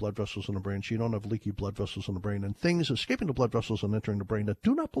healing the blood vessels in the brain, so you don't have leaky blood vessels in the brain and things escaping the blood vessels and entering the brain that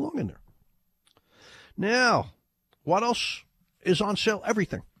do not belong in there. Now, what else is on sale?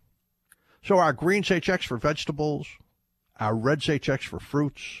 Everything. So our Greens HX for vegetables, our Reds HX for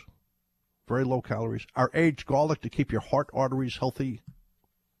fruits, very low calories, our aged garlic to keep your heart arteries healthy,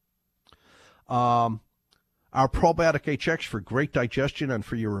 our probiotic HX for great digestion and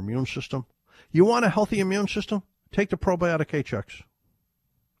for your immune system. You want a healthy immune system? Take the probiotic HX.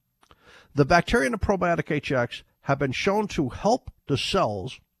 The bacteria in the probiotic HX have been shown to help the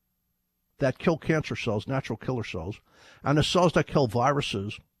cells that kill cancer cells, natural killer cells, and the cells that kill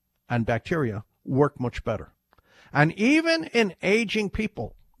viruses and bacteria work much better. And even in aging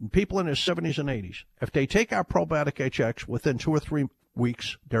people in their 70s and 80s, if they take our probiotic HX, within 2 or 3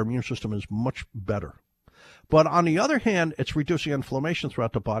 weeks, their immune system is much better. But on the other hand, it's reducing inflammation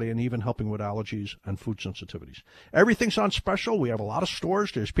throughout the body and even helping with allergies and food sensitivities. Everything's on special. We have a lot of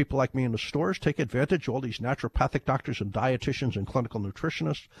stores. There's people like me in the stores. Take advantage. All these naturopathic doctors and dietitians and clinical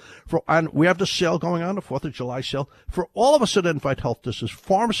nutritionists. And we have the sale going on, the 4th of July sale. For all of us at Invite Health, this is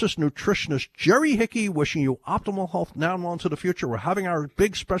pharmacist, nutritionist Jerry Hickey wishing you optimal health now and well into the future. We're having our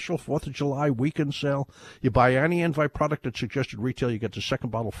big special 4th of July weekend sale. You buy any Invite product at suggested retail, you get the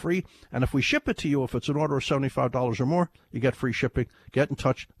second bottle free. And if we ship it to you, if it's an order of $75 or more, you get free shipping. Get in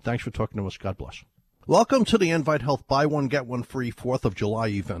touch. Thanks for talking to us. God bless. Welcome to the Invite Health Buy One, Get One Free 4th of July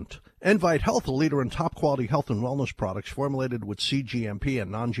event. Invite Health, a leader in top-quality health and wellness products formulated with CGMP and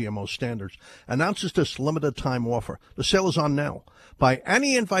non-GMO standards, announces this limited-time offer. The sale is on now. Buy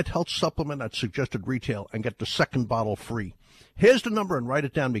any Invite Health supplement at suggested retail and get the second bottle free. Here's the number, and write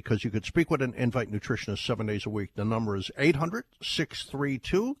it down because you could speak with an Invite nutritionist 7 days a week. The number is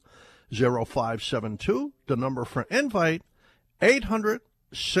 800-632-0572. The number for Invite,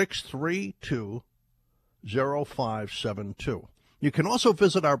 800-632-0572. You can also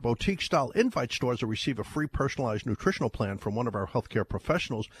visit our boutique-style Invite stores to receive a free personalized nutritional plan from one of our healthcare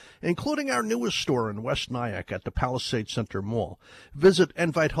professionals, including our newest store in West Nyack at the Palisade Center Mall. Visit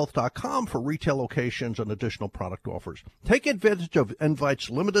InviteHealth.com for retail locations and additional product offers. Take advantage of Invite's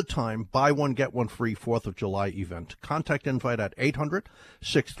limited-time Buy One, Get One Free 4th of July event. Contact Invite at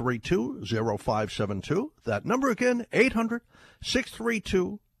 800-632-0572. That number again,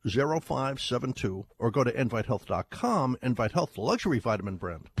 800-632-0572. 0572, or go to InviteHealth.com. Invite Health, the luxury vitamin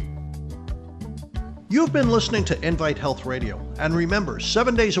brand. You've been listening to Invite Health Radio. And remember,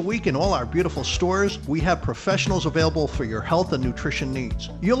 7 days a week in all our beautiful stores, we have professionals available for your health and nutrition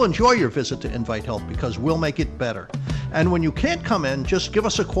needs. You'll enjoy your visit to Invite Health because we'll make it better. And when you can't come in, just give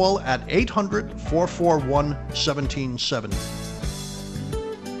us a call at 800-441-1770.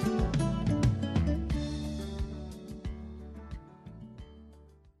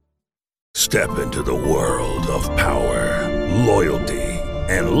 Step into the world of power, loyalty,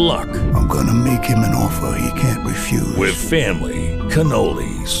 and luck. I'm gonna make him an offer he can't refuse. With family,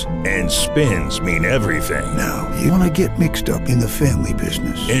 cannolis, and spins mean everything. Now, you wanna get mixed up in the family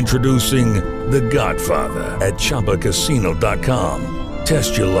business. Introducing The Godfather at ChumbaCasino.com.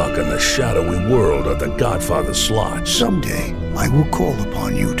 Test your luck in the shadowy world of The Godfather slot. Someday, I will call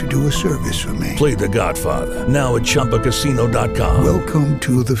upon you to do a service for me. Play The Godfather, now at ChumbaCasino.com. Welcome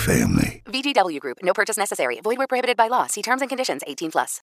to the family. VGW Group. No purchase necessary. Void where prohibited by law. See terms and conditions. 18+.